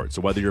scored.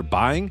 So whether you're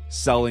buying,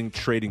 selling,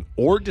 trading,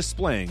 or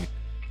displaying,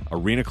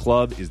 Arena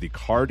Club is the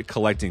card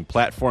collecting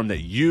platform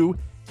that you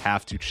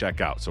have to check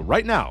out. So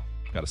right now,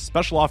 I've got a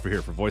special offer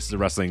here for Voices of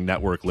Wrestling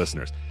Network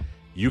listeners.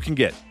 You can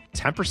get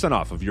 10%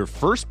 off of your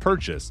first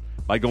purchase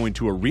by going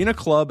to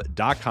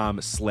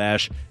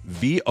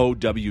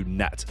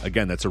arenaclub.com/VOWnet.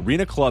 Again, that's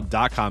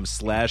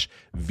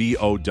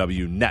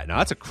arenaclub.com/VOWnet. Now,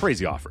 that's a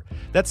crazy offer.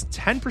 That's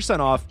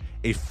 10% off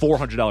a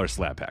 $400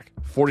 slab pack.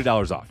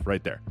 $40 off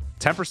right there.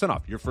 10%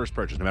 off your first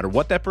purchase. No matter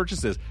what that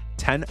purchase is,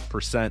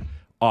 10%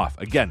 off.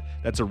 Again,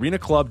 that's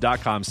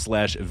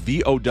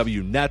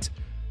arenaclub.com/VOWnet,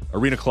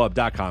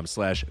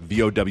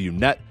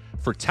 arenaclub.com/VOWnet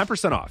for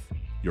 10% off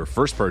your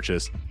first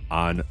purchase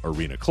on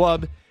Arena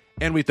Club.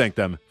 And we thank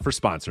them for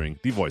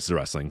sponsoring the Voices of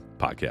Wrestling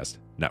Podcast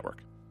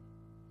Network.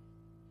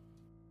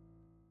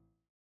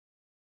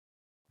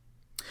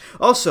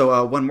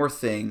 Also, one more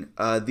thing.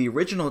 The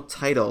original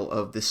title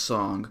of this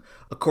song,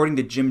 according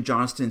to Jim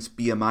Johnston's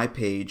BMI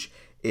page,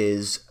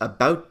 is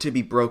About to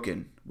Be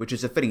Broken, which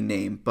is a fitting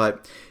name,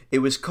 but it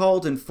was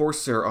called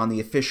Enforcer on the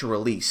official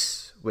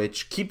release,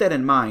 which keep that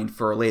in mind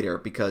for later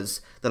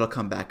because that'll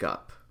come back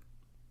up.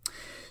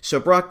 So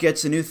Brock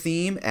gets a new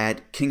theme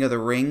at King of the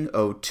Ring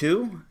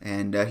 02,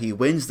 and he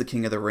wins the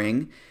King of the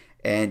Ring,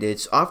 and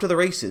it's off to the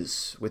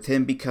races, with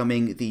him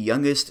becoming the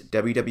youngest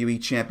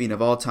WWE champion of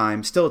all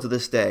time, still to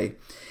this day.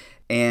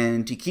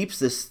 And he keeps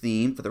this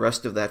theme for the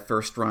rest of that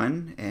first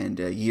run, and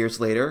years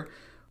later,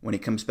 when he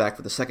comes back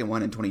for the second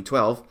one in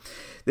 2012.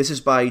 This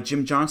is by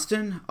Jim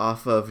Johnston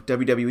off of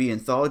WWE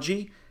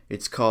Anthology.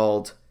 It's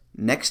called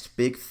Next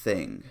Big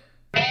Thing.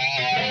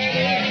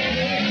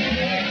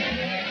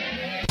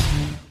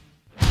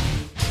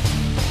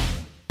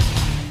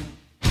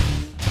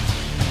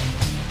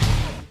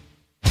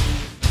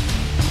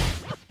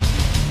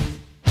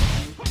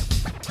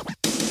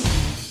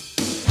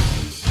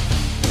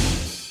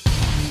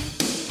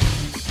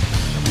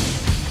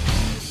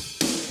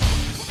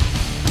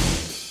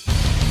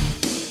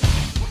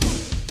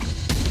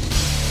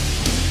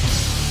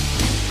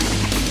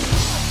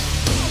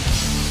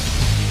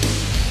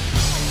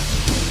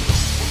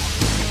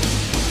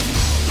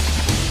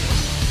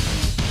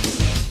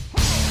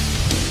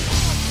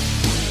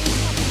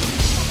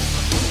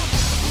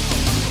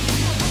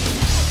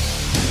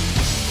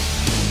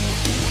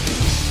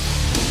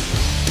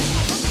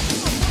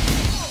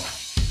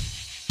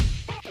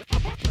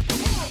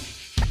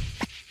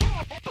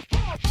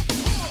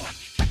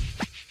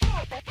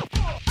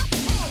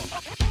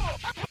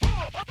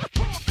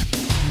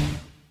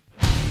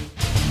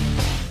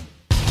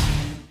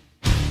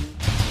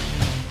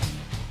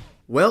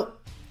 Well,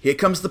 here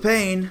comes the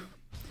pain.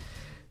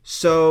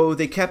 So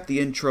they kept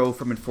the intro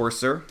from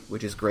Enforcer,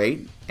 which is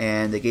great,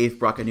 and they gave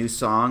Brock a new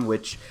song,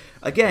 which,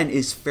 again,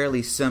 is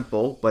fairly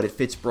simple, but it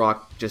fits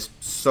Brock just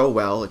so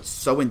well. It's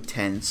so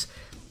intense.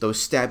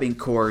 Those stabbing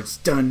chords,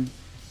 dun,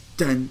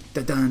 dun,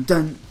 dun, dun,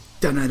 dun,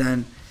 dun, dun,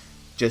 dun,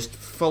 just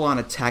full-on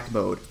attack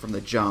mode from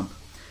the jump.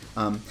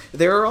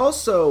 There are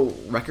also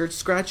record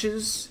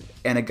scratches,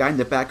 and a guy in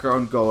the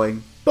background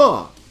going,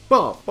 ba,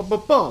 ba, ba, ba,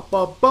 ba,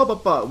 ba, ba, ba,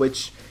 ba,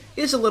 which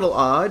is a little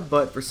odd,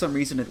 but for some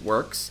reason it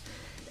works.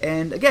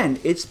 And again,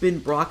 it's been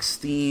Brock's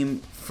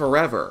theme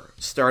forever,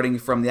 starting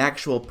from the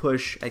actual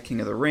push at King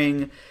of the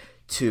Ring,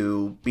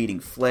 to beating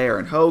Flair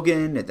and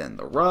Hogan, and then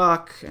The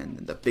Rock,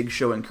 and the Big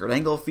Show and Kurt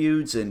Angle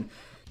feuds, and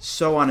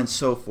so on and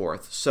so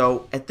forth.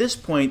 So at this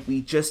point,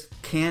 we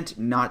just can't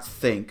not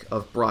think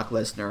of Brock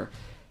Lesnar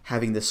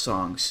having this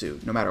song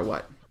suit, no matter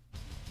what.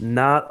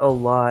 Not a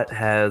lot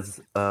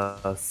has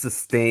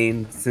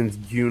sustained since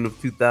June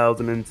of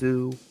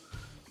 2002.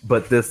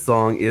 But this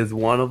song is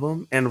one of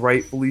them, and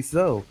rightfully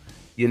so.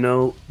 You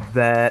know,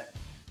 that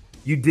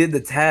you did the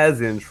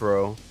Taz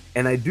intro,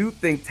 and I do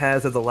think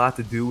Taz has a lot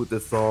to do with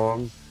this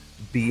song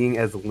being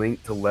as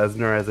linked to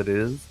Lesnar as it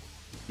is.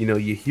 You know,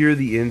 you hear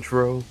the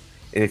intro,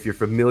 and if you're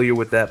familiar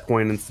with that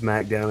point in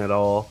SmackDown at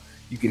all,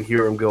 you can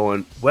hear him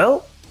going,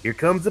 well, here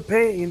comes the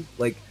pain.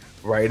 Like,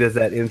 right as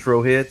that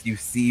intro hits, you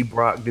see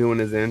Brock doing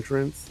his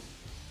entrance.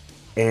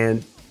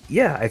 And,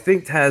 yeah, I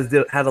think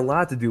Taz had a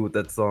lot to do with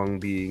that song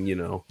being, you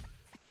know,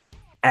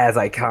 as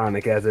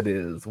iconic as it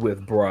is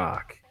with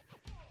Brock.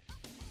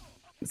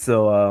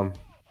 So,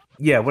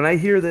 yeah, when I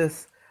hear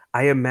this,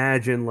 I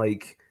imagine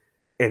like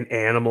an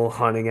animal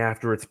hunting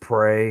after its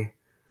prey,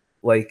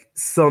 like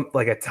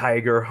a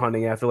tiger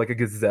hunting after like a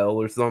gazelle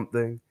or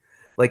something.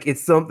 Like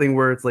it's something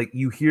where it's like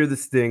you hear the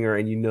stinger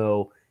and you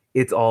know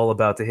it's all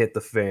about to hit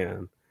the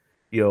fan.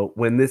 You know,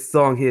 when this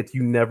song hits,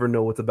 you never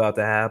know what's about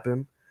to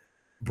happen.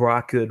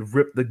 Brock could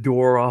rip the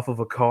door off of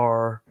a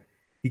car.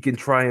 He can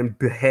try and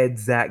behead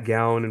Zach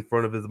Gowen in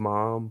front of his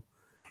mom.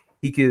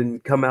 He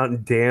can come out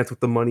and dance with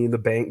the Money in the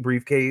Bank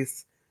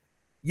briefcase.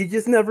 You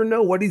just never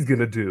know what he's going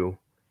to do.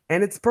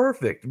 And it's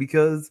perfect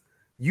because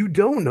you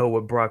don't know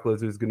what Brock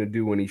Lesnar is going to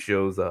do when he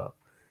shows up.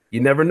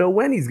 You never know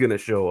when he's going to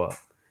show up.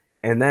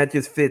 And that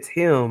just fits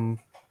him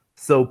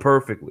so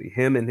perfectly.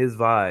 Him and his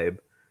vibe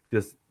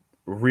just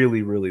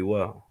really, really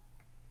well.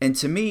 And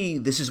to me,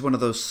 this is one of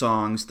those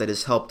songs that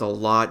is helped a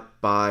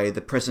lot by the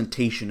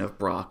presentation of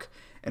Brock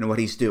and what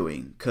he's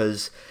doing,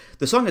 because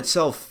the song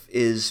itself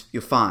is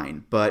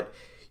fine, but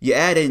you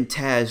add in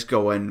Taz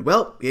going,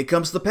 well, here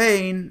comes the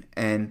pain,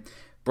 and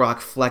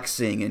Brock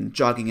flexing and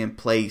jogging in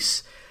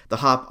place, the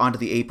hop onto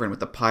the apron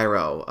with the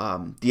pyro,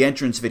 the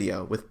entrance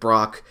video with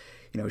Brock,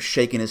 you know,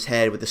 shaking his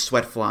head with the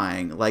sweat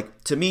flying.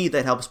 Like, to me,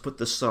 that helps put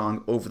the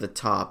song over the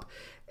top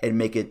and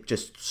make it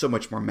just so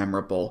much more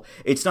memorable.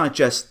 It's not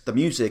just the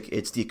music,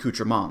 it's the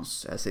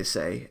accoutrements, as they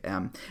say.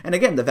 And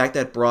again, the fact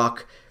that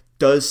Brock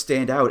does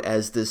stand out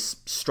as this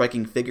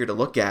striking figure to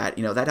look at,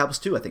 you know, that helps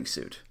too, I think,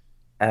 Suit.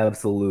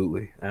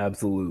 Absolutely.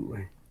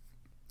 Absolutely.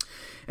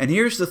 And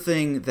here's the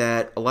thing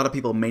that a lot of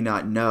people may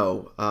not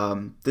know.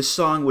 This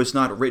song was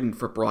not written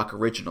for Brock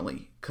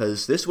originally,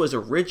 because this was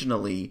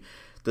originally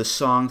the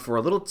song for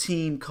a little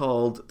team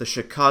called the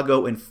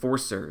Chicago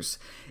Enforcers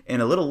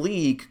in a little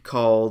league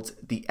called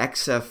the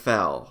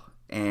XFL.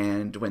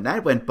 And when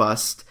that went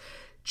bust,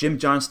 Jim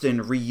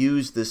Johnston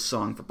reused this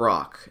song for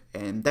Brock,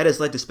 and that has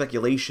led to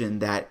speculation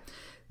that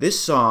this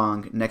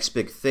song, Next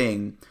Big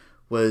Thing,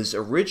 was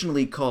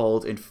originally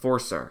called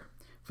Enforcer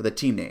for the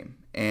team name,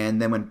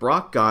 and then when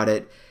Brock got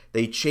it,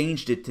 they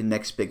changed it to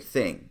Next Big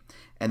Thing.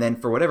 And then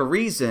for whatever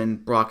reason,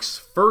 Brock's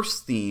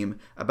first theme,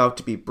 About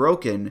to Be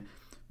Broken,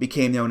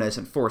 became known as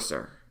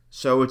Enforcer.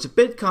 So it's a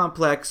bit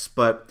complex,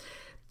 but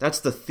that's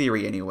the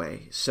theory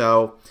anyway.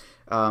 So,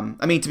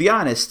 I mean, to be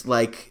honest,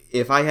 like,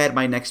 if I had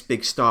my next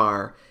big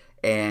star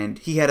and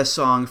he had a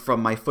song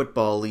from my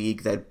football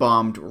league that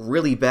bombed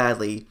really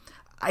badly,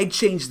 I'd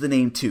change the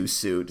name too,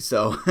 Suit.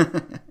 So,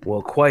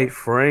 well, quite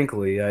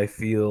frankly, I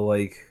feel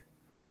like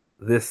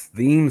this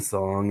theme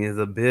song is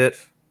a bit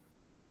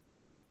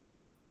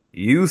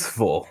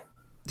useful.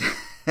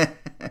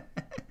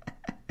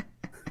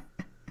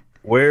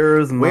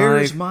 Where's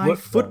my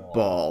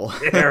football?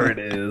 There it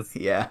is.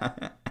 Yeah.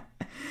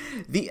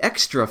 The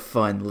Extra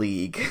Fun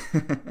League.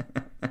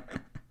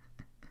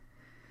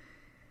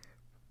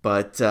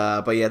 But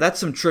yeah, that's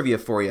some trivia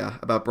for you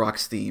about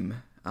Brock's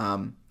theme.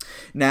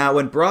 Now,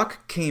 when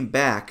Brock came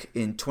back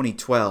in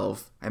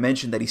 2012, I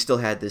mentioned that he still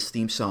had this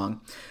theme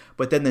song,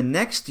 but then the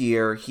next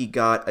year he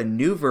got a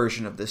new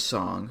version of this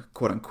song,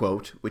 quote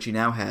unquote, which he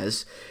now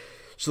has.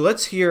 So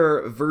let's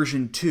hear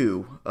version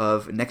 2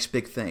 of Next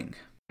Big Thing.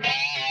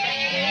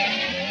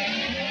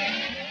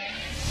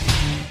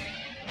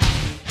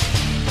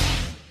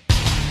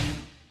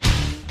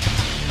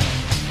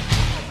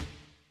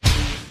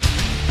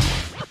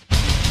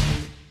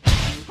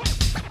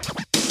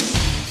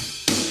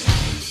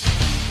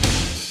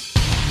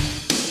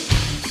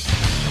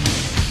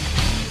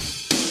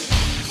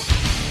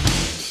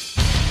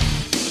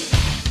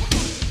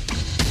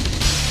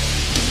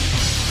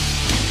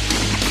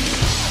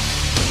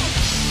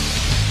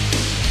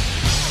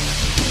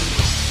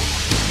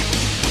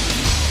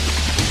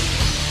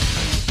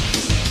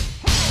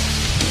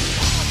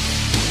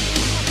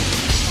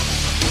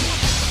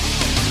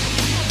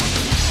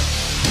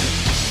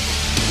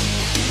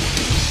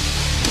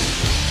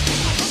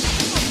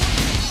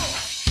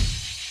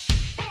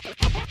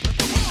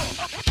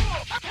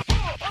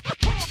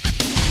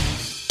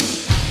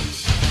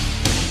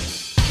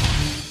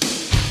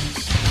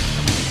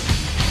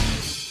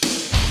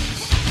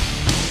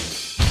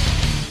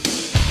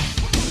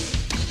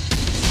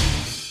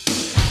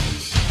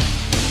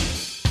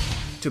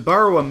 To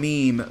borrow a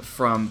meme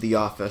from The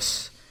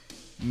Office,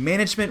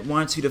 management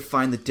wants you to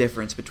find the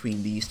difference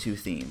between these two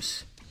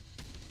themes.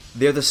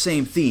 They're the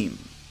same theme.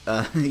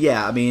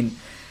 Yeah, I mean,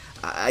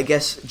 I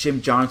guess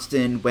Jim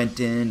Johnston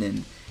went in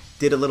and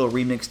did a little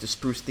remix to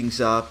spruce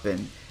things up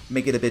and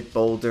make it a bit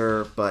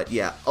bolder, but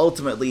yeah,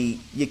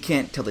 ultimately, you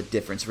can't tell the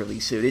difference really,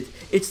 Suit.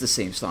 It's the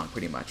same song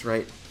pretty much,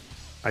 right?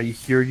 Are you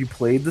sure you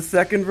played the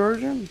second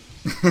version?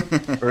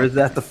 Or is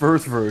that the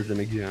first version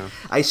again?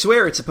 I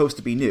swear it's supposed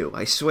to be new.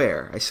 I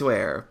swear.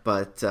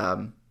 But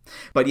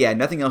yeah,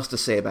 nothing else to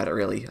say about it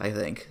really, I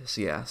think. So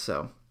yeah,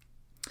 So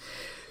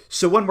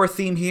one more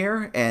theme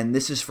here, and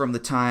this is from the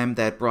time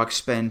that Brock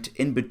spent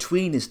in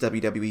between his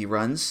WWE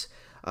runs.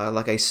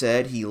 Like I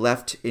said, he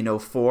left in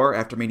 2004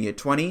 after Mania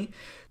 20,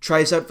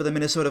 tries out for the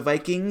Minnesota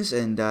Vikings,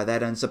 and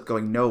that ends up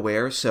going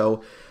nowhere.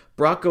 So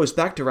Brock goes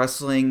back to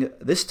wrestling,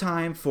 this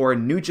time for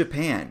New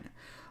Japan.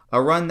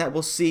 A run that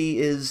we'll see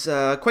is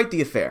quite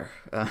the affair.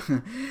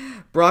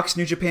 Brock's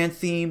New Japan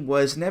theme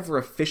was never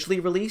officially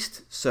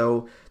released,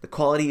 so the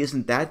quality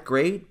isn't that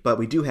great, but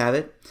we do have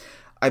it.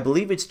 I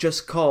believe it's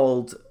just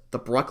called the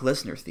Brock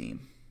Lesnar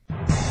theme.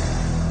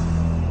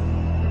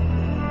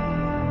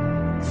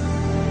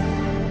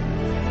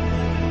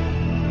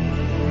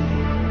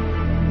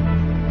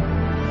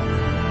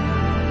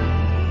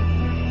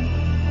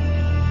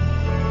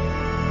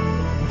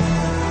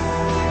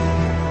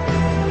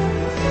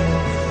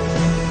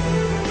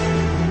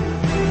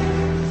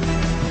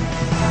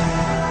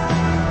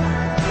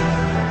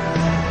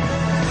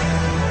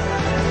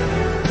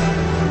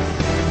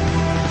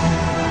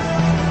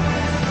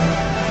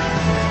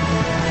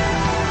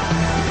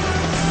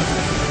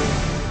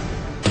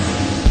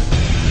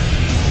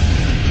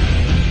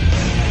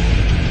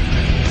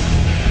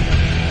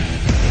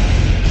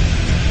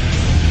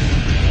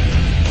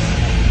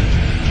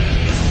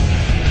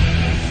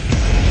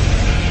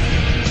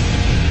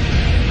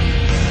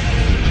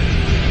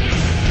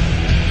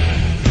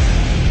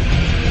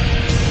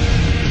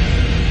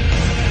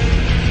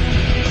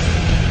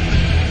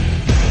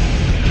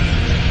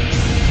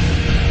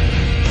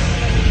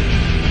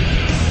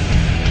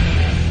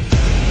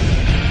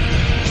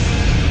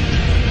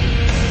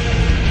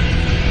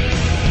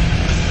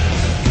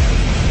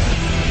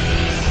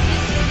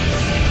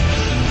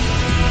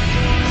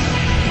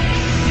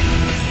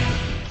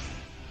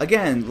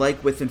 Again,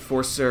 like with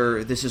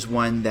Enforcer, this is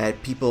one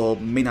that people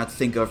may not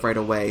think of right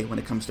away when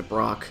it comes to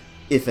Brock,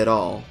 if at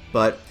all.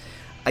 But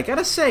I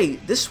gotta say,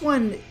 this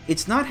one,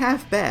 it's not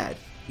half bad.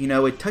 You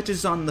know, it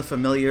touches on the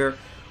familiar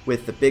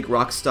with the big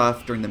rock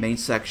stuff during the main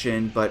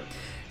section, but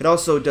it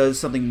also does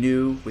something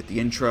new with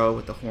the intro,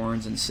 with the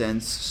horns and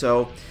synths.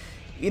 So,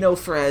 you know,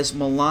 for as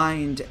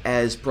maligned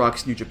as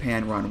Brock's New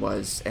Japan run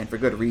was, and for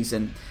good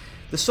reason,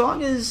 the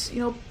song is, you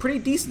know, pretty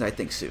decent, I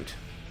think, Suit.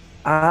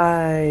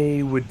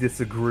 I would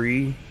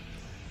disagree.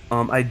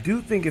 I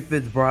do think it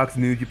fits Brock's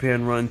New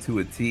Japan run to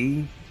a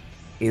T,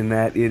 in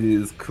that it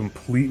is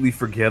completely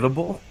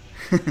forgettable.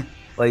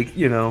 Like,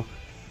 you know,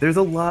 there's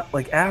a lot,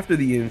 like, after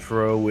the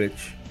intro,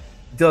 which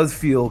does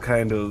feel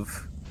kind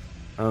of,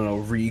 I don't know,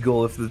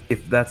 regal,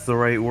 if that's the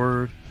right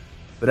word.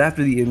 But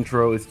after the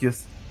intro, it's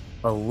just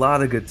a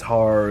lot of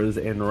guitars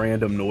and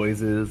random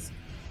noises,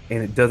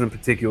 and it doesn't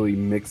particularly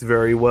mix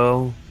very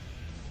well.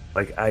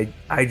 Like,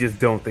 I just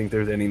don't think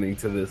there's anything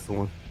to this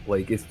one.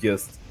 Like, it's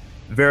just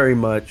very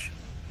much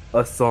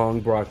a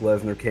song Brock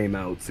Lesnar came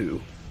out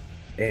to.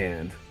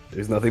 And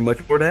There's nothing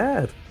much more to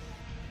add.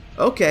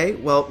 Okay,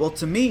 well,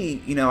 to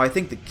me, I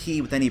think the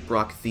key with any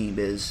Brock theme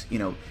is,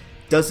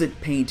 does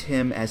it paint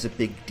him as a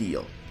big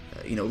deal?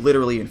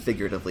 Literally and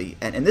figuratively.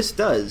 And this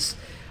does.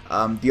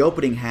 The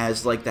opening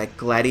has, like, that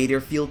gladiator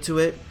feel to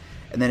it,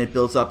 and then it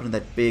builds up into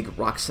that big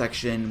rock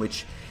section,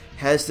 which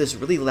has this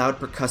really loud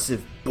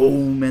percussive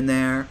boom in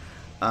there.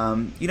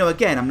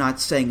 Again, I'm not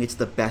saying it's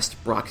the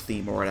best Brock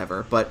theme or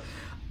whatever, but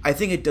I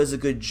think it does a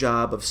good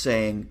job of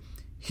saying,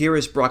 here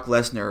is Brock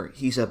Lesnar,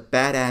 he's a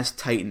badass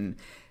titan,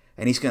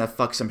 and he's going to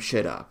fuck some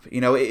shit up.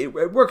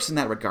 It works in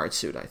that regard,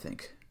 Suit, I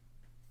think.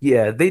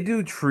 Yeah, they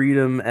do treat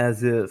him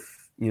as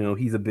if,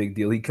 he's a big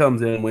deal. He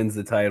comes in, wins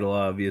the title,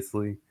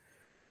 obviously.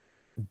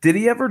 Did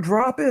he ever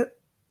drop it?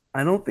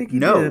 I don't think he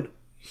did. No,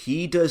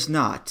 he does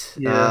not.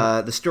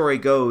 Yeah. The story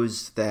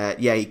goes that,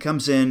 he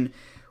comes in,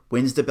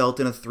 wins the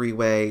belt in a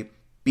three-way,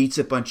 beats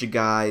a bunch of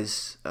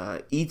guys,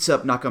 eats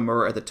up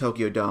Nakamura at the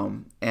Tokyo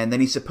Dome, and then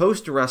he's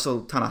supposed to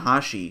wrestle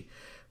Tanahashi,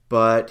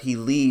 but he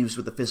leaves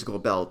with the physical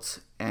belt,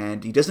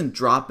 and he doesn't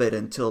drop it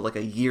until like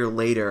a year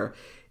later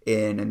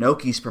in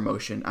Inoki's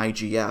promotion,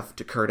 IGF,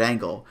 to Kurt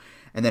Angle.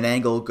 And then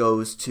Angle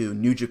goes to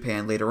New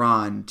Japan later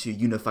on to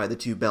unify the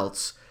two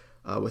belts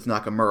with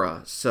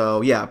Nakamura.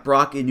 So yeah,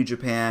 Brock in New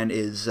Japan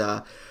is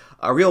a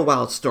real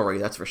wild story,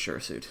 that's for sure,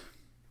 Suit.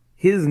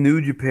 His New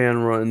Japan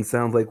run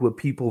sounds like what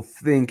people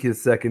think his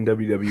second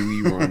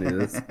WWE run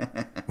is,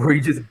 where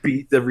he just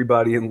beats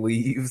everybody and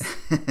leaves.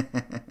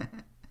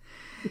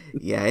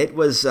 Yeah, it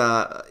was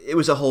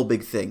a whole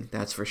big thing,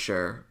 that's for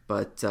sure.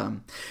 But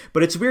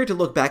it's weird to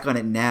look back on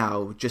it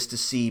now, just to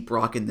see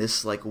Brock in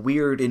this like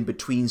weird in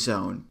between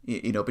zone,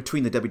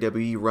 between the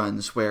WWE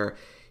runs where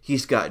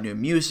he's got new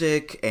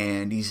music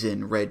and he's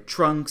in red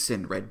trunks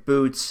and red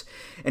boots,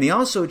 and he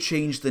also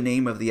changed the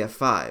name of the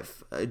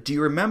F5. Do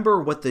you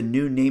remember what the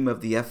new name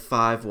of the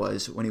F5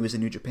 was when he was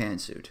in New Japan,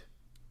 Suit?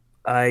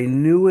 I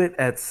knew it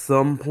at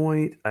some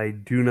point. I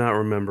do not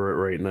remember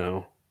it right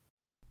now.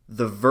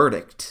 The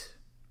Verdict.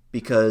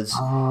 Because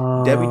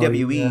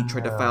WWE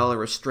tried to file a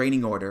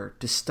restraining order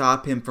to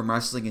stop him from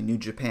wrestling in New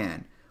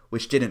Japan,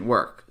 which didn't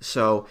work.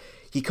 So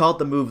he called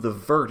the move The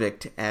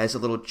Verdict as a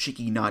little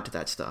cheeky nod to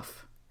that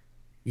stuff.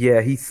 Yeah,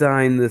 he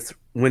signed this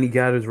when he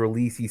got his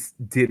release. He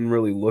didn't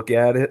really look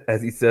at it,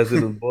 as he says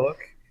in his book.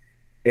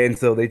 And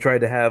so they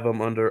tried to have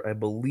him under, I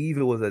believe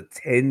it was a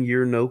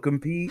 10-year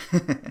no-compete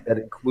that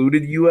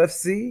included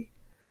UFC.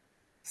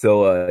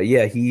 So,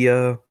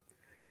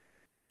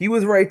 he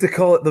was right to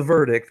call it The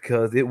Verdict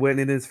because it went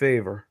in his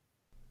favor.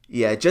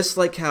 Yeah, just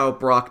like how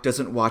Brock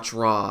doesn't watch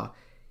Raw,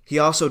 he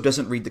also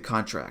doesn't read the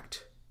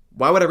contract.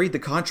 Why would I read the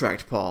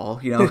contract, Paul?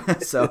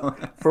 So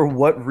for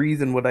what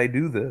reason would I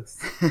do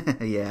this?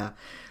 Yeah,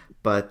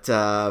 but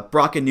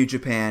Brock in New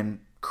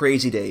Japan,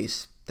 crazy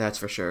days. That's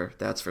for sure.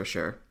 That's for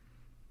sure.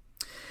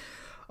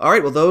 All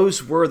right, well,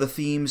 those were the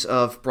themes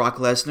of Brock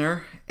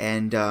Lesnar,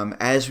 and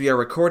as we are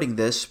recording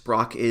this,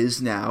 Brock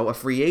is now a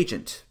free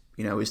agent.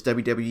 His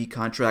WWE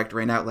contract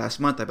ran out last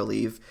month, I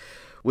believe,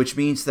 which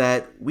means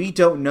that we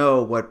don't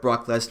know what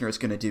Brock Lesnar is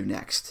going to do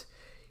next.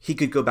 He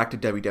could go back to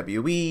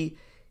WWE.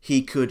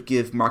 He could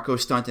give Marco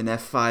Stunt an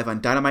F5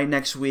 on Dynamite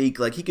next week.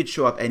 Like, he could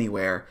show up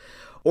anywhere.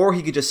 Or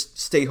he could just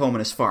stay home on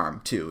his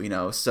farm, too,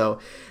 So,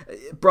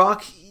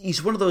 Brock,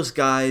 he's one of those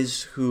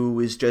guys who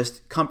is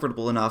just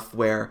comfortable enough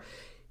where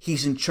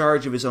he's in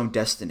charge of his own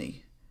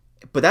destiny.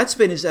 But that's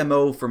been his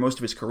MO for most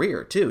of his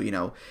career, too,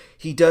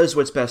 He does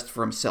what's best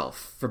for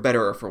himself, for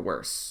better or for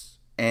worse.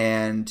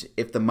 And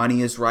if the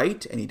money is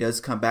right and he does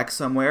come back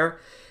somewhere,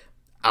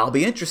 I'll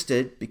be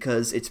interested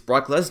because it's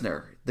Brock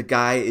Lesnar. The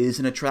guy is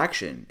an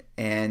attraction.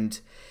 And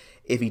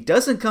if he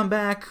doesn't come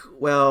back,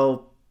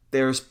 well,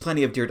 there's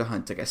plenty of deer to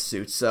hunt, I guess,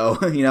 Suit. So,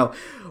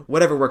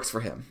 whatever works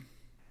for him.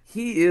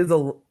 He is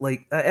F5.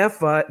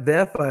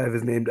 The F5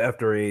 is named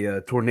after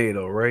a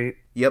tornado, right?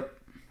 Yep.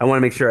 I want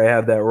to make sure I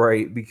have that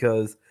right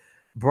because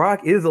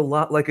Brock is a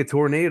lot like a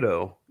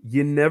tornado.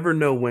 You never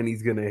know when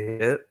he's going to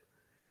hit.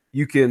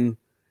 You can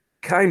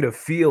kind of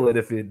feel it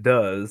if it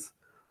does,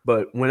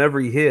 but whenever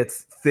he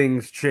hits,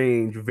 things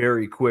change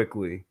very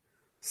quickly.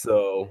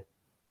 So,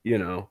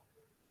 yeah,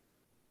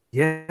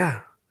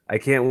 I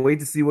can't wait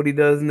to see what he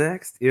does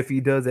next, if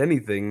he does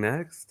anything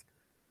next,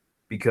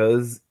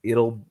 because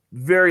it'll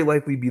very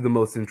likely be the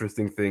most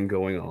interesting thing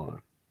going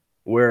on,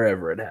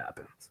 wherever it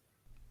happens.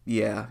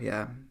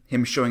 Yeah.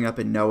 Him showing up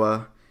in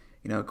Noah,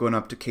 going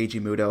up to Keiji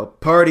Muto,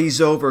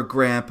 party's over,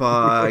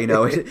 Grandpa.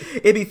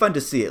 It'd be fun to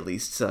see at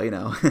least. So,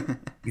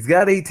 He's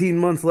got 18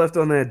 months left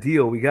on that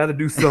deal. We got to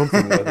do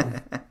something with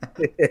him.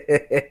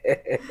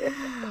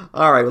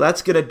 All right, well,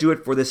 that's going to do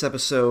it for this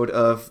episode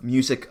of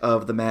Music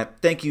of the Mat.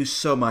 Thank you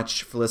so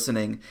much for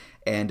listening.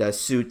 And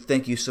Suit,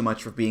 thank you so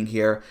much for being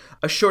here.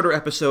 A shorter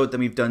episode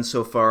than we've done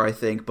so far, I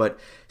think. But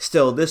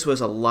still, this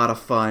was a lot of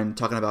fun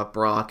talking about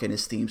Brock and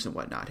his themes and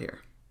whatnot here.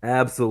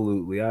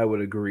 Absolutely, I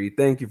would agree.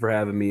 Thank you for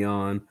having me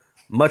on.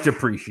 Much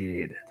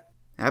appreciated.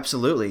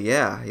 Absolutely,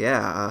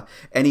 yeah.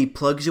 Any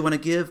plugs you want to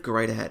give? Go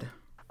right ahead.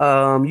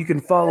 You can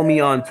follow me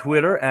on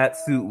Twitter at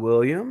Suit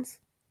Williams.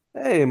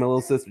 Hey, my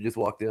little sister just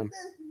walked in.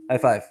 High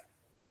five.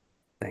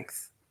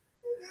 Thanks.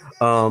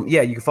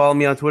 Yeah, you can follow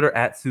me on Twitter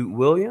at Suit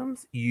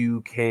Williams.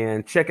 You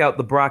can check out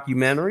the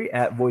Brockumentary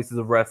at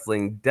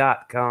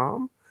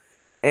voicesofwrestling.com.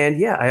 And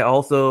yeah, I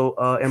also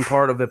am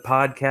part of a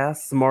podcast,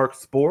 Smart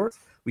Sports.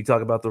 We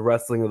talk about the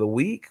wrestling of the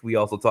week. We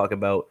also talk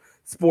about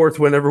sports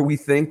whenever we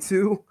think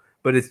to,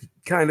 but it's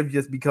kind of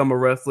just become a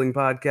wrestling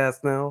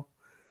podcast now.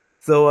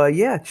 So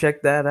yeah,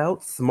 check that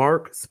out,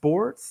 Smart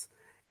Sports.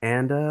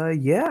 And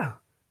yeah,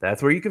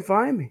 that's where you can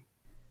find me.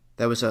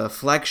 That was a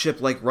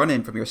flagship-like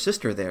run-in from your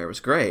sister there. It was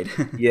great.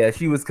 Yeah,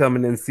 she was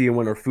coming in seeing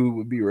when her food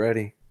would be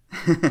ready.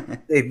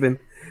 They've been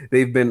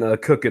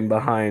cooking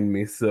behind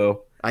me,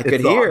 so I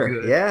could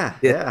hear. Yeah.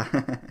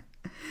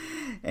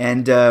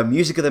 And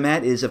Music of the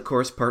Mat is, of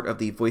course, part of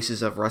the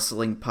Voices of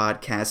Wrestling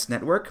Podcast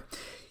Network.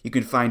 You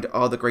can find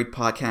all the great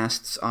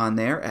podcasts on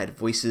there at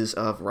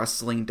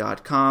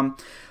voicesofwrestling.com.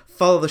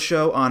 Follow the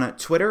show on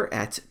Twitter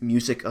at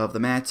Music of the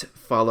Mat.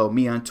 Follow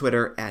me on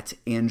Twitter at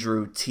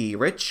Andrew T.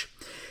 Rich.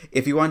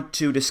 If you want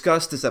to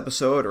discuss this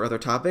episode or other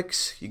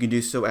topics, you can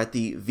do so at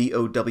the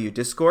VOW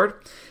Discord.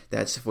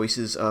 That's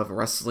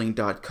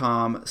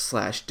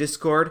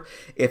voicesofwrestling.com/Discord.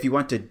 If you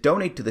want to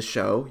donate to the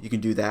show, you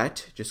can do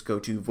that. Just go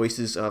to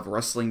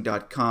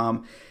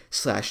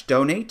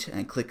voicesofwrestling.com/donate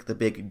and click the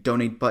big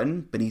donate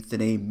button beneath the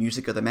name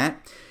Music of the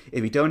Mat.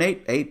 If you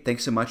donate, hey,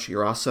 thanks so much.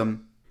 You're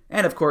awesome.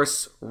 And of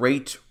course,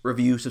 rate,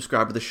 review,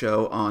 subscribe to the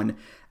show on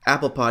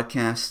Apple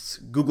Podcasts,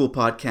 Google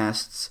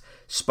Podcasts,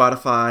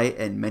 Spotify,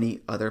 and many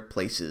other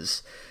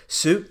places.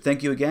 Suit,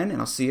 thank you again, and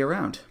I'll see you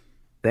around.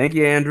 Thank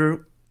you,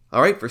 Andrew.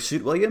 All right, for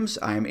Suit Williams,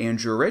 I'm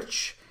Andrew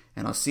Rich,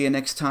 and I'll see you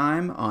next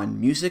time on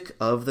Music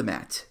of the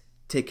Mat.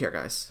 Take care,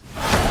 guys.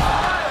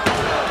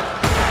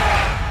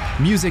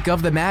 Music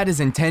of the Mat is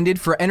intended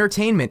for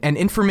entertainment and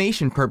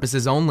information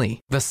purposes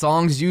only. The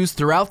songs used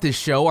throughout this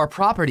show are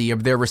property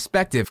of their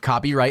respective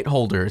copyright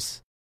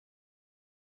holders.